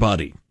is their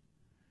buddy.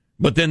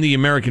 But then the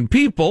American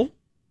people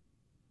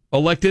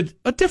elected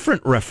a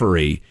different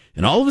referee,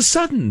 and all of a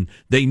sudden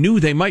they knew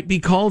they might be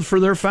called for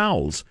their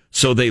fouls.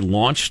 So they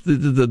launched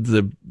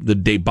the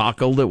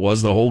debacle that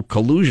was the whole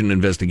collusion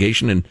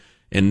investigation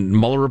and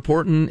Mueller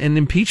report and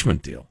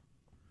impeachment deal.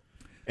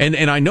 And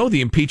I know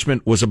the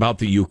impeachment was about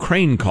the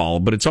Ukraine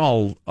call, but it's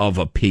all of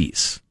a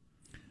piece.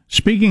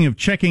 Speaking of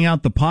checking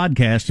out the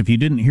podcast, if you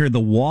didn't hear the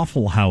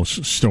Waffle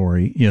House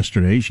story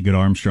yesterday, you should go to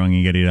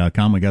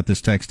ArmstrongandGetty.com. We got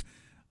this text.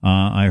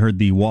 I heard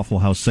the Waffle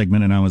House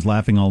segment, and I was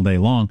laughing all day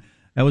long.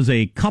 That was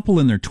a couple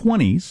in their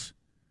 20s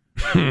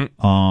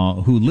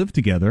who lived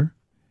together.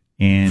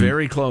 And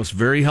very close,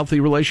 very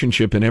healthy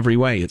relationship in every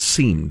way, it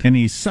seemed. And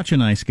he's such a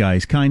nice guy.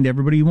 He's kind to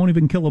everybody. He won't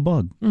even kill a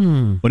bug.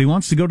 But he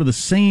wants to go to the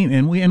same,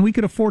 and we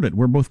could afford it.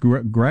 We're both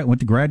went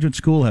to graduate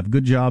school, have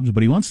good jobs,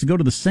 but he wants to go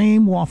to the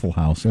same Waffle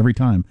House every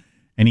time.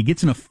 And he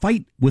gets in a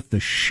fight with the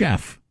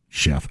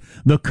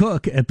the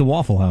cook at the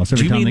Waffle House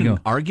every time they go. Do you mean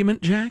an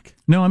argument, Jack?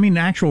 No, I mean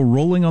actual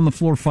rolling on the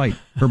floor fight,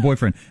 her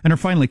boyfriend. And her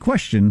final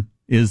question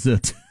is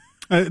that...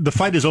 the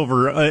fight is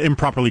over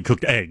improperly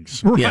cooked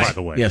eggs, by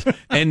the way. Yes,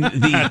 and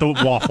at the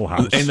Waffle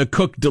House. And the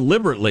cook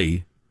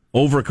deliberately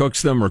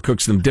overcooks them or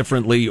cooks them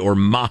differently or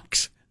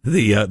mocks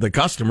the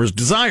customer's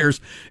desires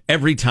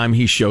every time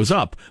he shows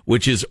up,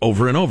 which is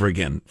over and over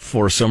again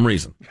for some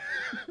reason.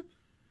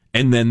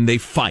 And then they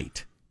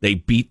fight. They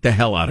beat the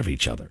hell out of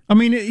each other. I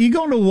mean, you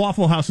go into a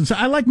Waffle House and say,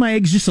 I like my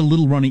eggs just a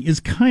little runny,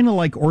 is kind of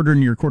like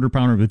ordering your quarter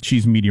pounder with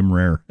cheese medium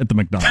rare at the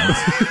McDonald's.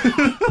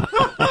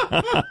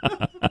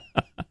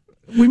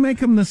 We make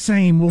them the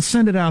same. We'll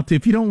send it out.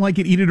 If you don't like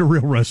it, eat at a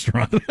real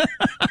restaurant.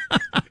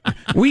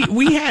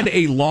 We had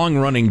a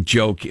long-running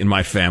joke in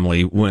my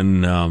family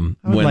when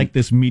like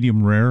this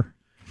medium rare.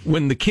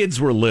 When the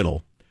kids were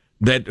little,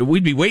 that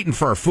we'd be waiting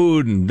for our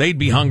food, and they'd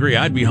be hungry,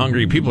 I'd be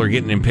hungry, people are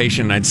getting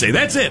impatient, and I'd say,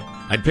 that's it.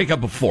 I'd pick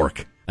up a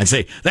fork. I'd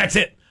say, that's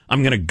it.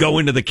 I'm going to go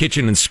into the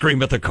kitchen and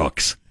scream at the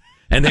cooks.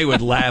 And they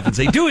would laugh and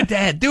say, do it,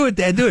 Dad, do it,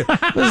 Dad, do it.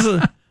 This is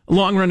a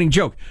long-running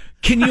joke.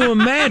 Can you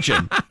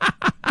imagine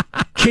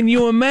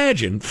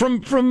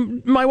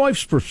from my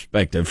wife's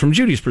perspective, from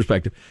Judy's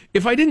perspective,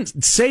 if I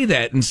didn't say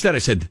that, instead I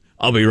said,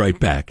 I'll be right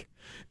back.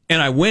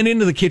 And I went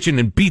into the kitchen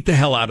and beat the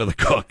hell out of the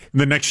cook.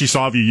 The next she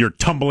saw of you, you're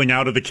tumbling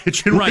out of the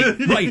kitchen. Right.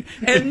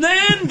 And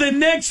then the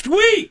next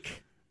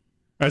week,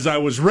 as I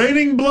was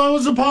raining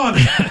blows upon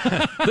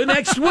it, the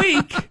next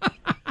week,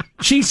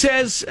 she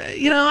says,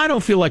 I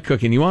don't feel like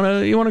cooking. You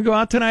want to go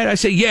out tonight? I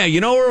say, yeah,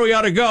 you know where we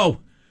ought to go?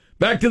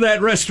 Back to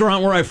that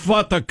restaurant where I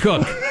fought the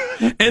cook.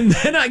 And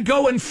then I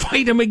go and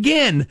fight him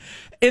again.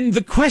 And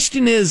the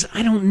question is,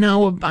 I don't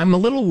know, I'm a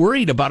little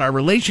worried about our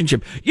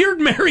relationship. You're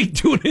married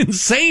to an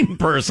insane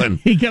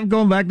person. He kept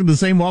going back to the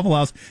same Waffle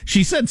House.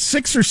 She said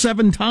 6 or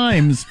 7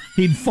 times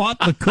he'd fought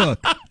the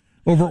cook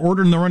over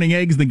ordering the running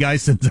eggs. The guy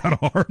sends out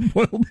a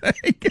hard-boiled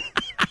egg.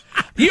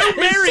 You're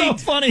married so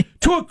funny.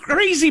 to a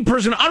crazy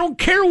person. I don't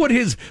care what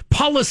his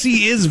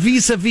policy is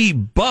vis-a-vis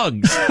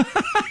bugs.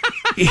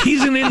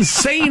 He's an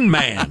insane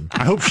man.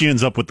 I hope she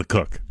ends up with the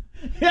cook.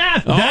 Yeah,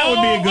 that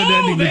would be a good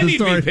ending to the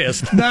story. Be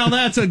pissed. Now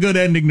that's a good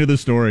ending to the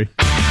story.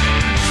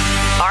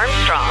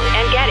 Armstrong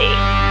and Getty.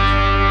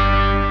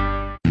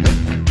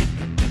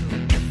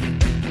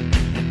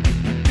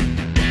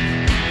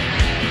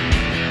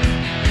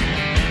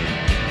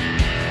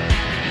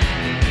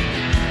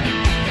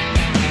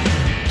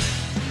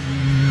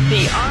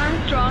 The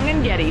Armstrong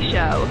and Getty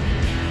Show.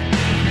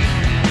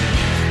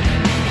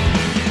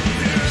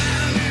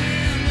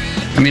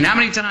 I mean, how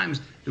many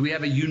times do we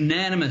have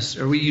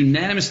are we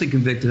unanimously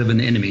convicted of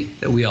an enemy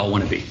that we all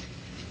want to be?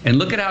 And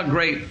look at how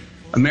great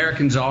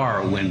Americans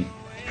are when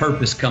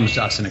purpose comes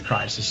to us in a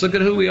crisis. Look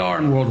at who we are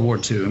in World War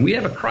II. And we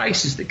have a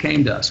crisis that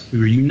came to us. We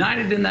were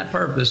united in that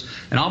purpose,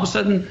 and all of a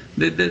sudden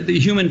the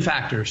human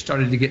factor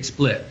started to get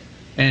split.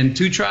 And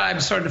 2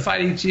 tribes started to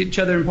fight each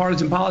other in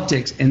partisan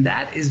politics, and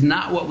that is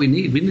not what we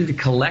need. We need a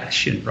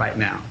collection right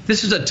now.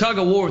 This is a tug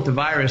of war with the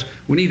virus.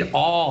 We need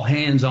all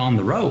hands on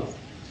the rope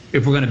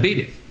if we're going to beat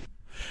it.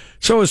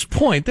 So his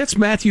point, that's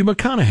Matthew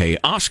McConaughey,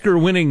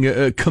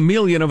 Oscar-winning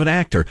chameleon of an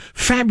actor,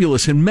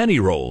 fabulous in many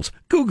roles.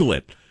 Google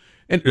it.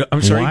 And,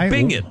 I'm sorry,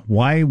 Bing it.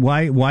 Why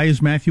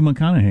is Matthew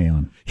McConaughey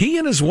on? He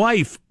and his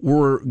wife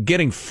were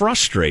getting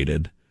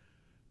frustrated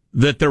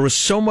that there was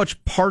so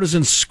much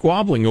partisan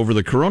squabbling over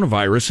the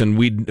coronavirus, and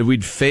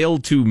we'd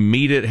failed to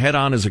meet it head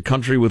on as a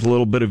country with a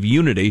little bit of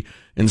unity.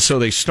 And so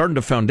they started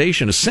a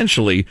foundation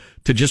essentially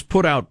to just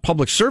put out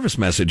public service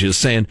messages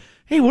saying,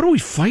 hey, what are we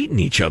fighting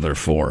each other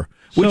for?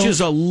 Which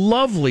is a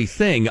lovely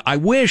thing. I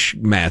wish,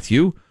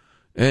 Matthew,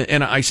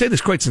 and I say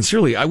this quite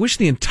sincerely, I wish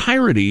the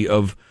entirety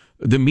of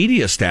the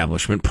media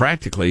establishment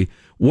practically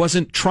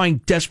wasn't trying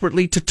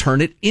desperately to turn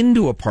it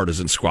into a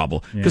partisan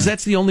squabble, because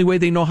that's the only way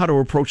they know how to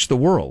approach the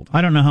world.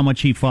 I don't know how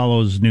much he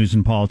follows news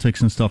and politics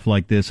and stuff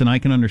like this, and I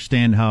can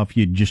understand how if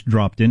you just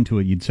dropped into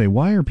it, you'd say,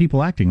 why are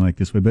people acting like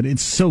this way? But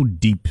it's so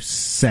deep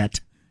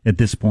set at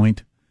this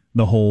point,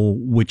 the whole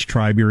which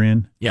tribe you're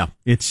in. Yeah.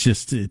 It's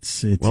just,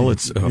 it's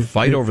a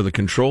fight over the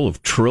control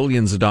of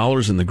trillions of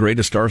dollars in the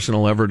greatest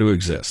arsenal ever to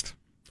exist.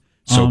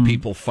 So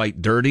people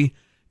fight dirty.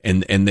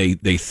 And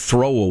they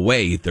throw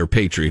away their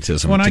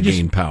patriotism to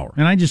gain power.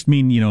 And I just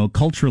mean,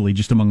 culturally,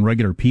 just among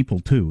regular people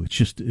too. It's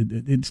just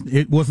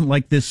it wasn't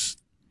like this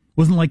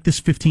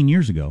 15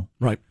 years ago.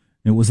 Right.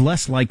 It was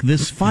less like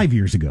this 5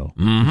 years ago.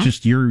 Mm-hmm. It's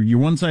just you're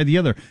one side or the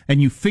other,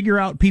 and you figure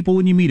out people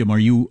when you meet them. Are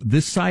you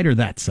this side or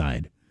that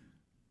side?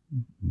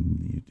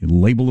 You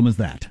label them as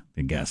that,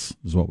 I guess,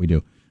 is what we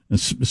do.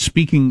 And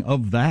speaking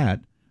of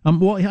that,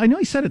 well, I know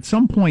he said at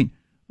some point,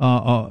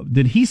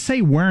 did he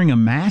say wearing a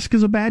mask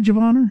is a badge of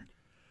honor?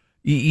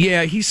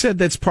 Yeah, he said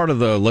that's part of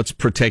the let's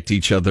protect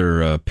each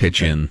other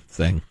pitch-in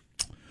thing.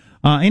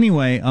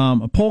 Anyway,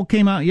 a poll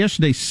came out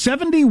yesterday.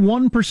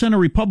 71% of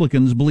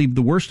Republicans believe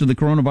the worst of the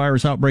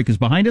coronavirus outbreak is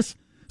behind us.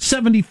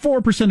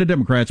 74% of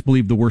Democrats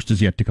believe the worst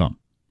is yet to come.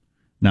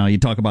 Now, you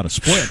talk about a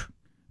split.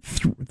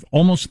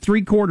 Almost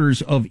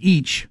 3/4 of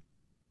each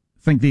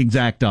think the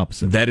exact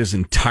opposite. That is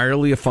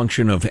entirely a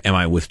function of am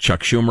I with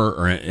Chuck Schumer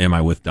or am I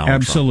with Donald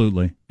Trump?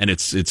 Absolutely. And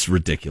it's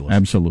ridiculous.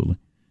 Absolutely.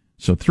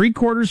 So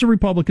 3/4 of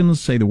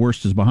Republicans say the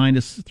worst is behind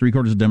us.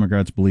 3/4 of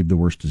Democrats believe the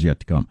worst is yet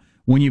to come.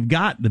 When you've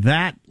got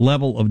that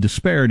level of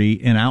disparity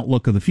in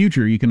outlook of the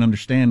future, you can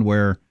understand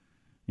where,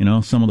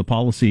 some of the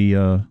policy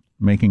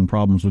making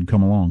problems would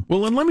come along.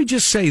 Well, and let me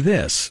just say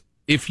this.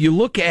 If you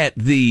look at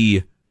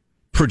the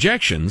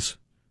projections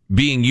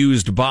being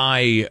used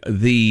by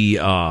the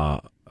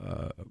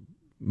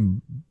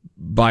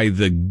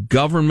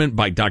government,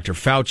 by Dr.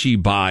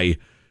 Fauci, by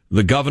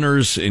the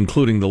governors,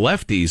 including the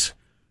lefties,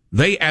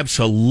 they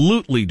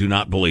absolutely do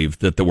not believe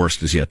that the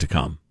worst is yet to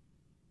come.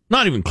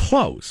 Not even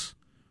close.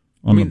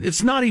 I mean,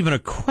 it's not even a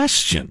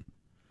question.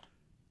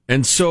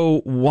 And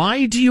so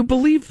why do you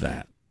believe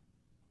that?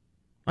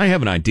 I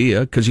have an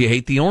idea, because you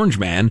hate the orange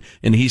man,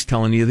 and he's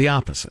telling you the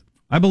opposite.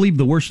 I believe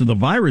the worst of the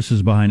virus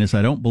is behind us.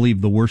 I don't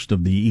believe the worst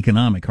of the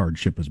economic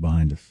hardship is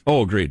behind us.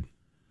 Oh, agreed.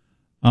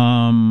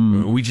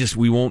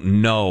 We won't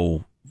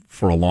know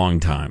for a long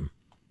time.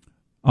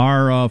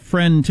 Our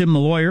friend Tim the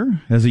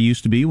lawyer, as he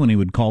used to be when he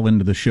would call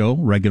into the show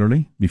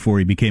regularly before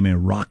he became a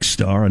rock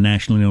star, a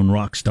nationally known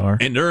rock star.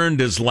 And earned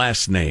his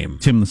last name.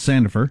 Tim the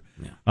Sandifer.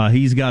 Yeah.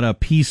 He's got a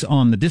piece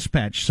on the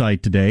Dispatch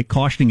site today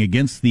cautioning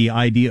against the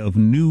idea of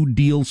New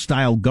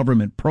Deal-style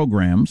government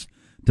programs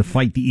to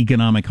fight the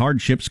economic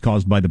hardships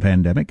caused by the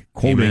pandemic.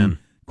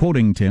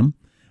 Quoting Tim,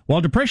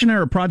 while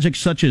Depression-era projects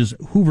such as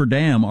Hoover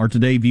Dam are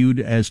today viewed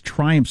as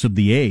triumphs of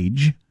the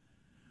age,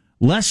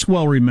 less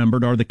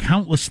well-remembered are the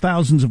countless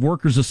thousands of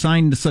workers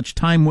assigned to such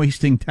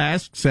time-wasting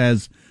tasks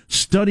as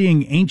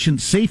studying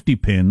ancient safety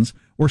pins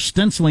or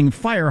stenciling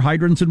fire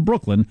hydrants in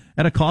Brooklyn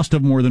at a cost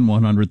of more than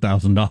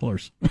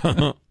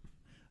 $100,000.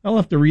 I'll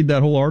have to read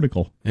that whole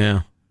article.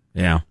 Yeah.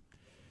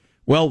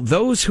 Well,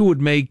 those who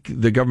would make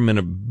the government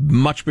a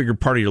much bigger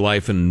part of your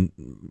life and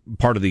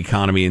part of the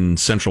economy and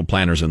central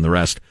planners and the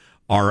rest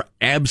are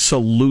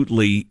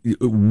absolutely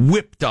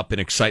whipped up in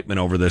excitement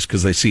over this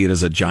because they see it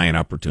as a giant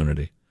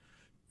opportunity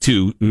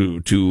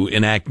to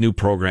enact new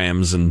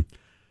programs and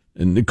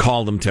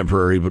call them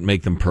temporary but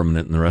make them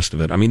permanent and the rest of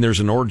it. I mean, there's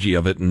an orgy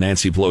of it in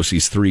Nancy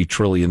Pelosi's $3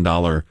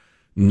 trillion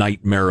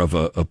nightmare of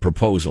a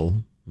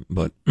proposal.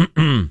 But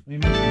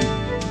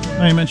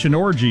I mentioned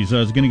orgies. I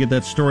was going to get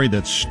that story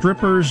that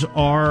strippers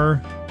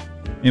are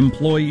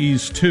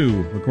employees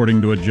too,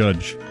 according to a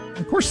judge.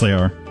 Of course they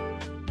are.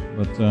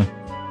 But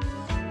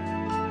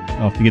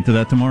I'll have to get to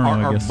that tomorrow,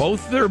 I guess. Are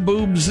both their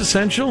boobs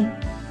essential?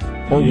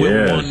 Or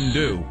will one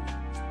do?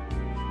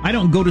 I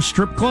don't go to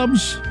strip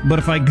clubs, but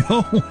if I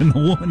go and the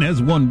woman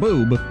has one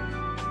boob...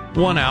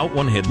 One out,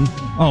 one hidden.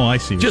 Oh, I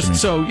see. Just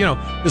so,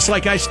 it's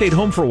like I stayed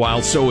home for a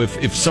while, so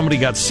if somebody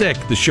got sick,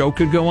 the show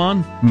could go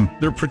on.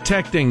 They're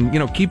protecting,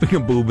 keeping a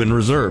boob in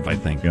reserve, I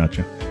think.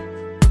 Gotcha.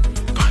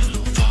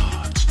 Final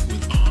Thoughts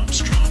with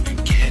Armstrong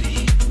and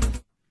Getty.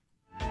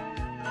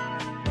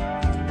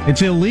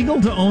 It's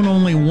illegal to own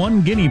only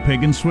one guinea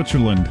pig in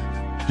Switzerland.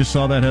 Just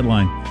saw that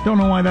headline. Don't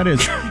know why that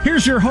is.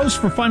 Here's your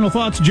host for Final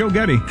Thoughts, Joe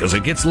Getty. Because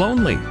it gets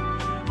lonely.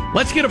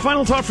 Let's get a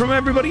final thought from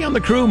everybody on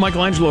the crew.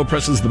 Michelangelo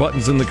presses the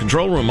buttons in the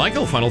control room.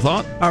 Michael, final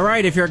thought? All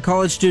right, if you're a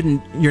college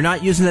student, you're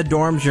not using the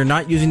dorms, you're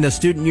not using the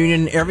student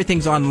union,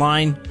 everything's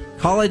online.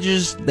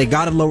 Colleges, they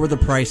got to lower the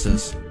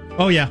prices.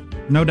 Oh, yeah,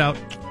 no doubt.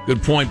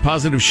 Good point.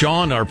 Positive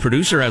Sean, our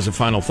producer, has a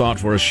final thought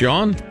for us.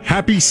 Sean?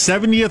 Happy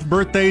 70th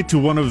birthday to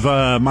one of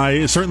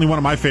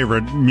my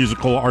favorite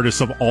musical artists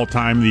of all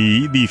time,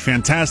 the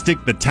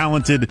fantastic, the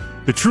talented,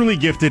 the truly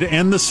gifted,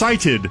 and the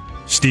sighted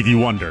Stevie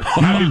Wonder.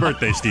 Happy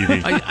birthday,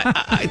 Stevie.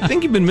 I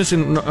think you've been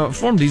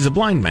misinformed. He's a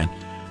blind man.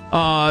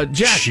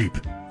 Jack. Sheep.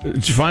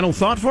 Final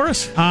thought for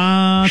us?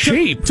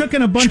 Sheep. Took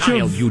in a bunch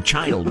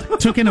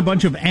Took in a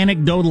bunch of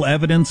anecdotal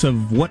evidence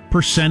of what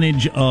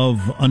percentage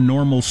of a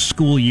normal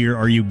school year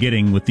are you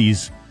getting with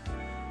these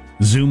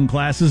Zoom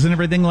classes and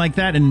everything like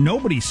that, and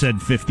nobody said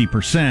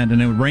 50%,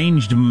 and it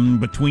ranged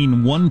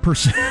between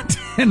 1%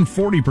 and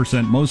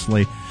 40%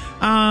 mostly.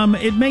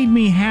 It made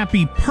me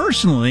happy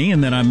personally,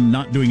 and that I'm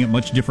not doing it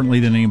much differently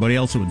than anybody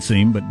else, it would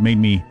seem, but made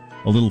me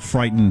a little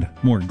frightened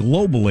more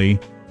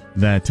globally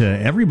that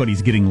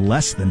everybody's getting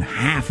less than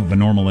half of a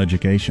normal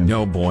education.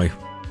 Oh, boy.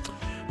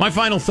 My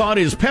final thought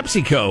is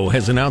PepsiCo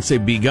has announced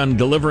they've begun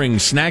delivering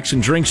snacks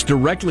and drinks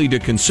directly to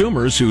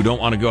consumers who don't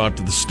want to go out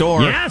to the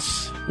store.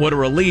 Yes! What a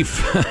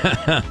relief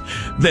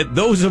that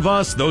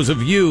those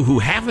of you who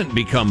haven't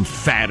become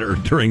fatter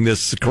during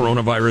this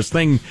coronavirus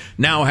thing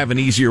now have an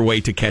easier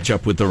way to catch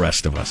up with the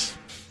rest of us.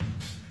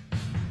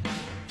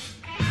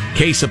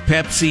 Case of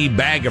Pepsi,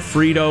 bag of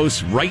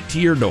Fritos, right to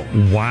your door.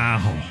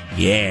 Wow.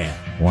 Yeah.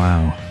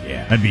 Wow.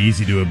 Yeah. That'd be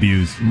easy to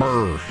abuse.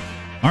 Brr.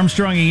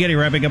 Armstrong and Getty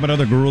wrapping up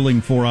another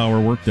grueling 4-hour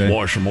workday.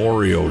 Wash some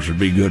Oreos. It'd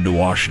be good to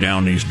wash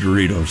down these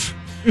Doritos.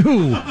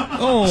 Ooh.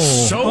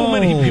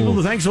 Many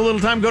people. Thanks for a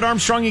little time. Go to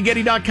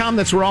ArmstrongandGetty.com.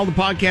 That's where all the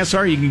podcasts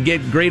are. You can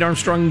get great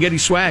Armstrong and Getty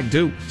swag,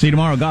 too. See you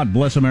tomorrow. God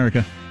bless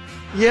America.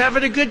 You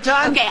having a good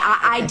time? Okay,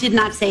 I did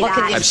not say that.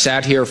 I've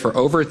sat here for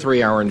over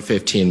 3 hours and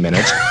 15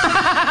 minutes.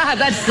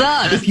 That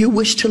sucks. If you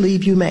wish to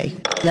leave, you may.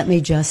 Let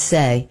me just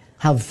say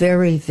how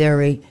very,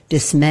 very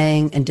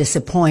dismaying and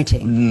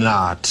disappointing.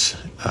 Not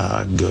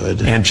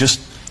good. And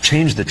just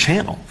change the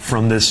channel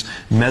from this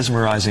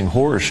mesmerizing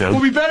horror show.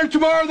 We'll be better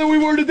tomorrow than we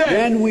were today.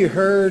 Then we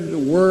heard the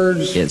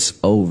words, "It's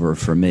over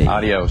for me."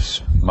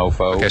 Adios,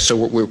 mofo. Okay, so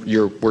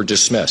we're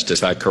dismissed. Is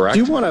that correct?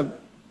 Do you want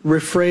to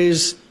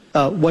rephrase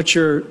what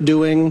you're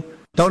doing.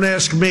 Don't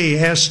ask me.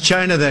 Ask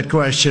China that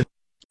question.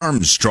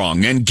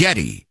 Armstrong and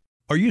Getty.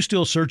 Are you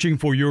still searching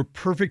for your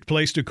perfect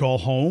place to call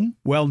home?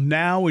 Well,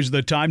 now is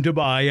the time to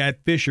buy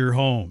at Fisher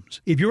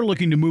Homes. If you're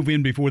looking to move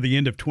in before the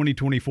end of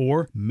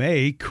 2024,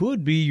 May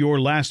could be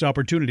your last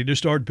opportunity to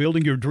start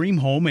building your dream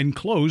home and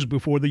close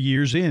before the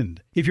year's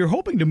end. If you're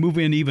hoping to move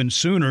in even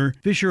sooner,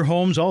 Fisher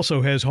Homes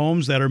also has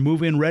homes that are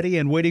move-in ready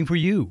and waiting for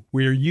you,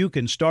 where you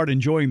can start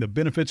enjoying the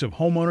benefits of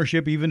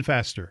homeownership even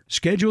faster.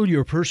 Schedule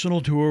your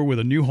personal tour with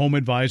a new home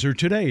advisor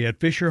today at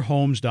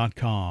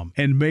FisherHomes.com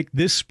and make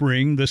this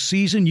spring the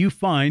season you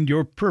find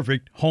your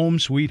perfect home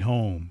sweet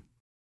home.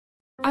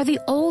 Are the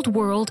old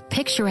world,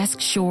 picturesque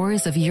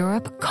shores of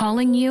Europe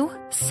calling you?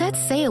 Set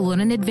sail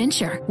on an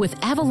adventure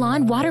with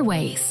Avalon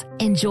Waterways.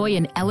 Enjoy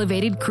an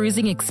elevated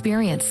cruising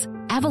experience.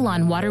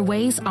 Avalon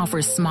Waterways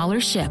offers smaller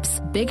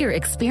ships, bigger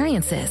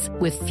experiences,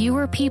 with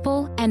fewer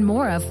people and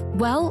more of,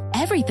 well,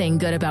 everything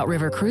good about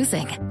river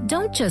cruising.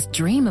 Don't just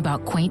dream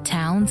about quaint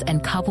towns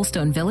and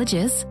cobblestone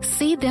villages.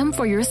 See them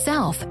for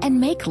yourself and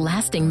make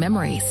lasting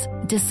memories.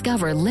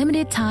 Discover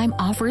limited time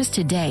offers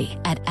today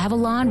at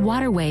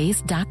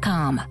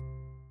AvalonWaterways.com.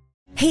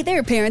 Hey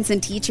there, parents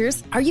and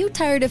teachers. Are you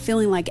tired of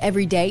feeling like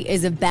every day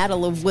is a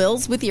battle of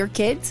wills with your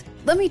kids?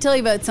 Let me tell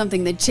you about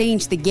something that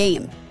changed the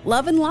game.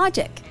 Love and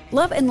Logic.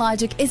 Love and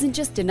Logic isn't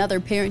just another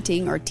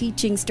parenting or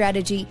teaching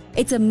strategy.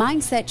 It's a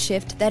mindset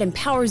shift that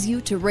empowers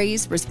you to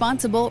raise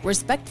responsible,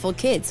 respectful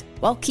kids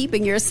while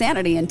keeping your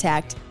sanity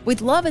intact.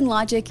 With Love and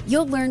Logic,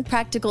 you'll learn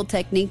practical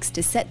techniques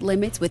to set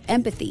limits with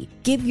empathy,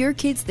 give your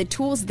kids the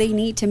tools they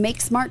need to make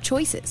smart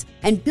choices,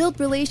 and build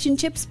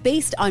relationships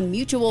based on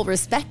mutual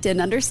respect and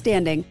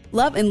understanding.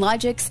 Love and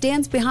Logic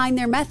stands behind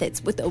their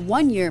methods with a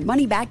 1-year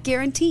money-back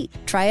guarantee.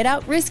 Try it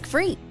out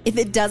risk-free. If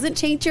it doesn't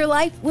change your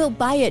life, we'll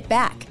buy it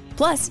back.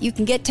 Plus, you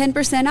can get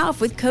 10%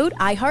 off with code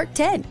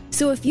IHEART10.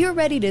 So if you're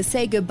ready to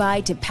say goodbye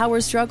to power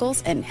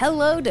struggles and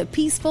hello to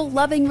peaceful,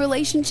 loving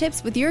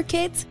relationships with your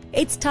kids,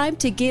 it's time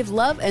to give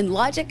Love and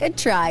Logic a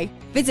try.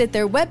 Visit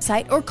their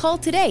website or call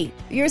today.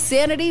 Your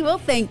sanity will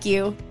thank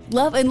you.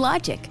 Love and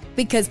Logic,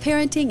 because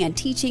parenting and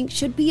teaching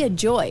should be a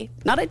joy,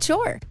 not a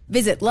chore.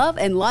 Visit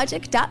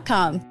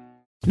loveandlogic.com.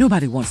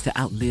 Nobody wants to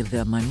outlive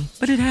their money,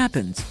 but it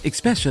happens,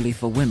 especially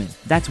for women.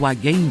 That's why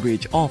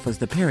Gainbridge offers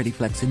the Parity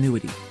Flex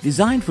annuity,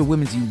 designed for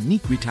women's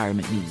unique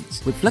retirement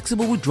needs, with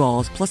flexible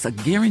withdrawals plus a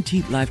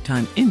guaranteed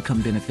lifetime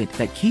income benefit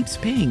that keeps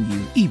paying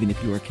you even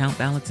if your account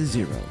balance is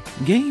zero.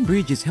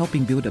 Gainbridge is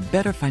helping build a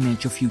better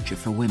financial future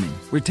for women.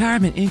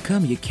 Retirement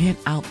income you can't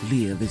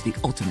outlive is the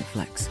ultimate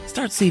flex.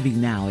 Start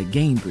saving now at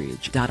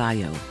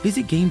Gainbridge.io.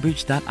 Visit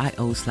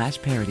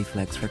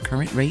Gainbridge.io/ParityFlex for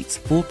current rates,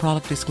 full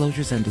product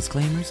disclosures and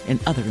disclaimers, and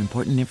other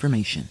important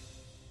information.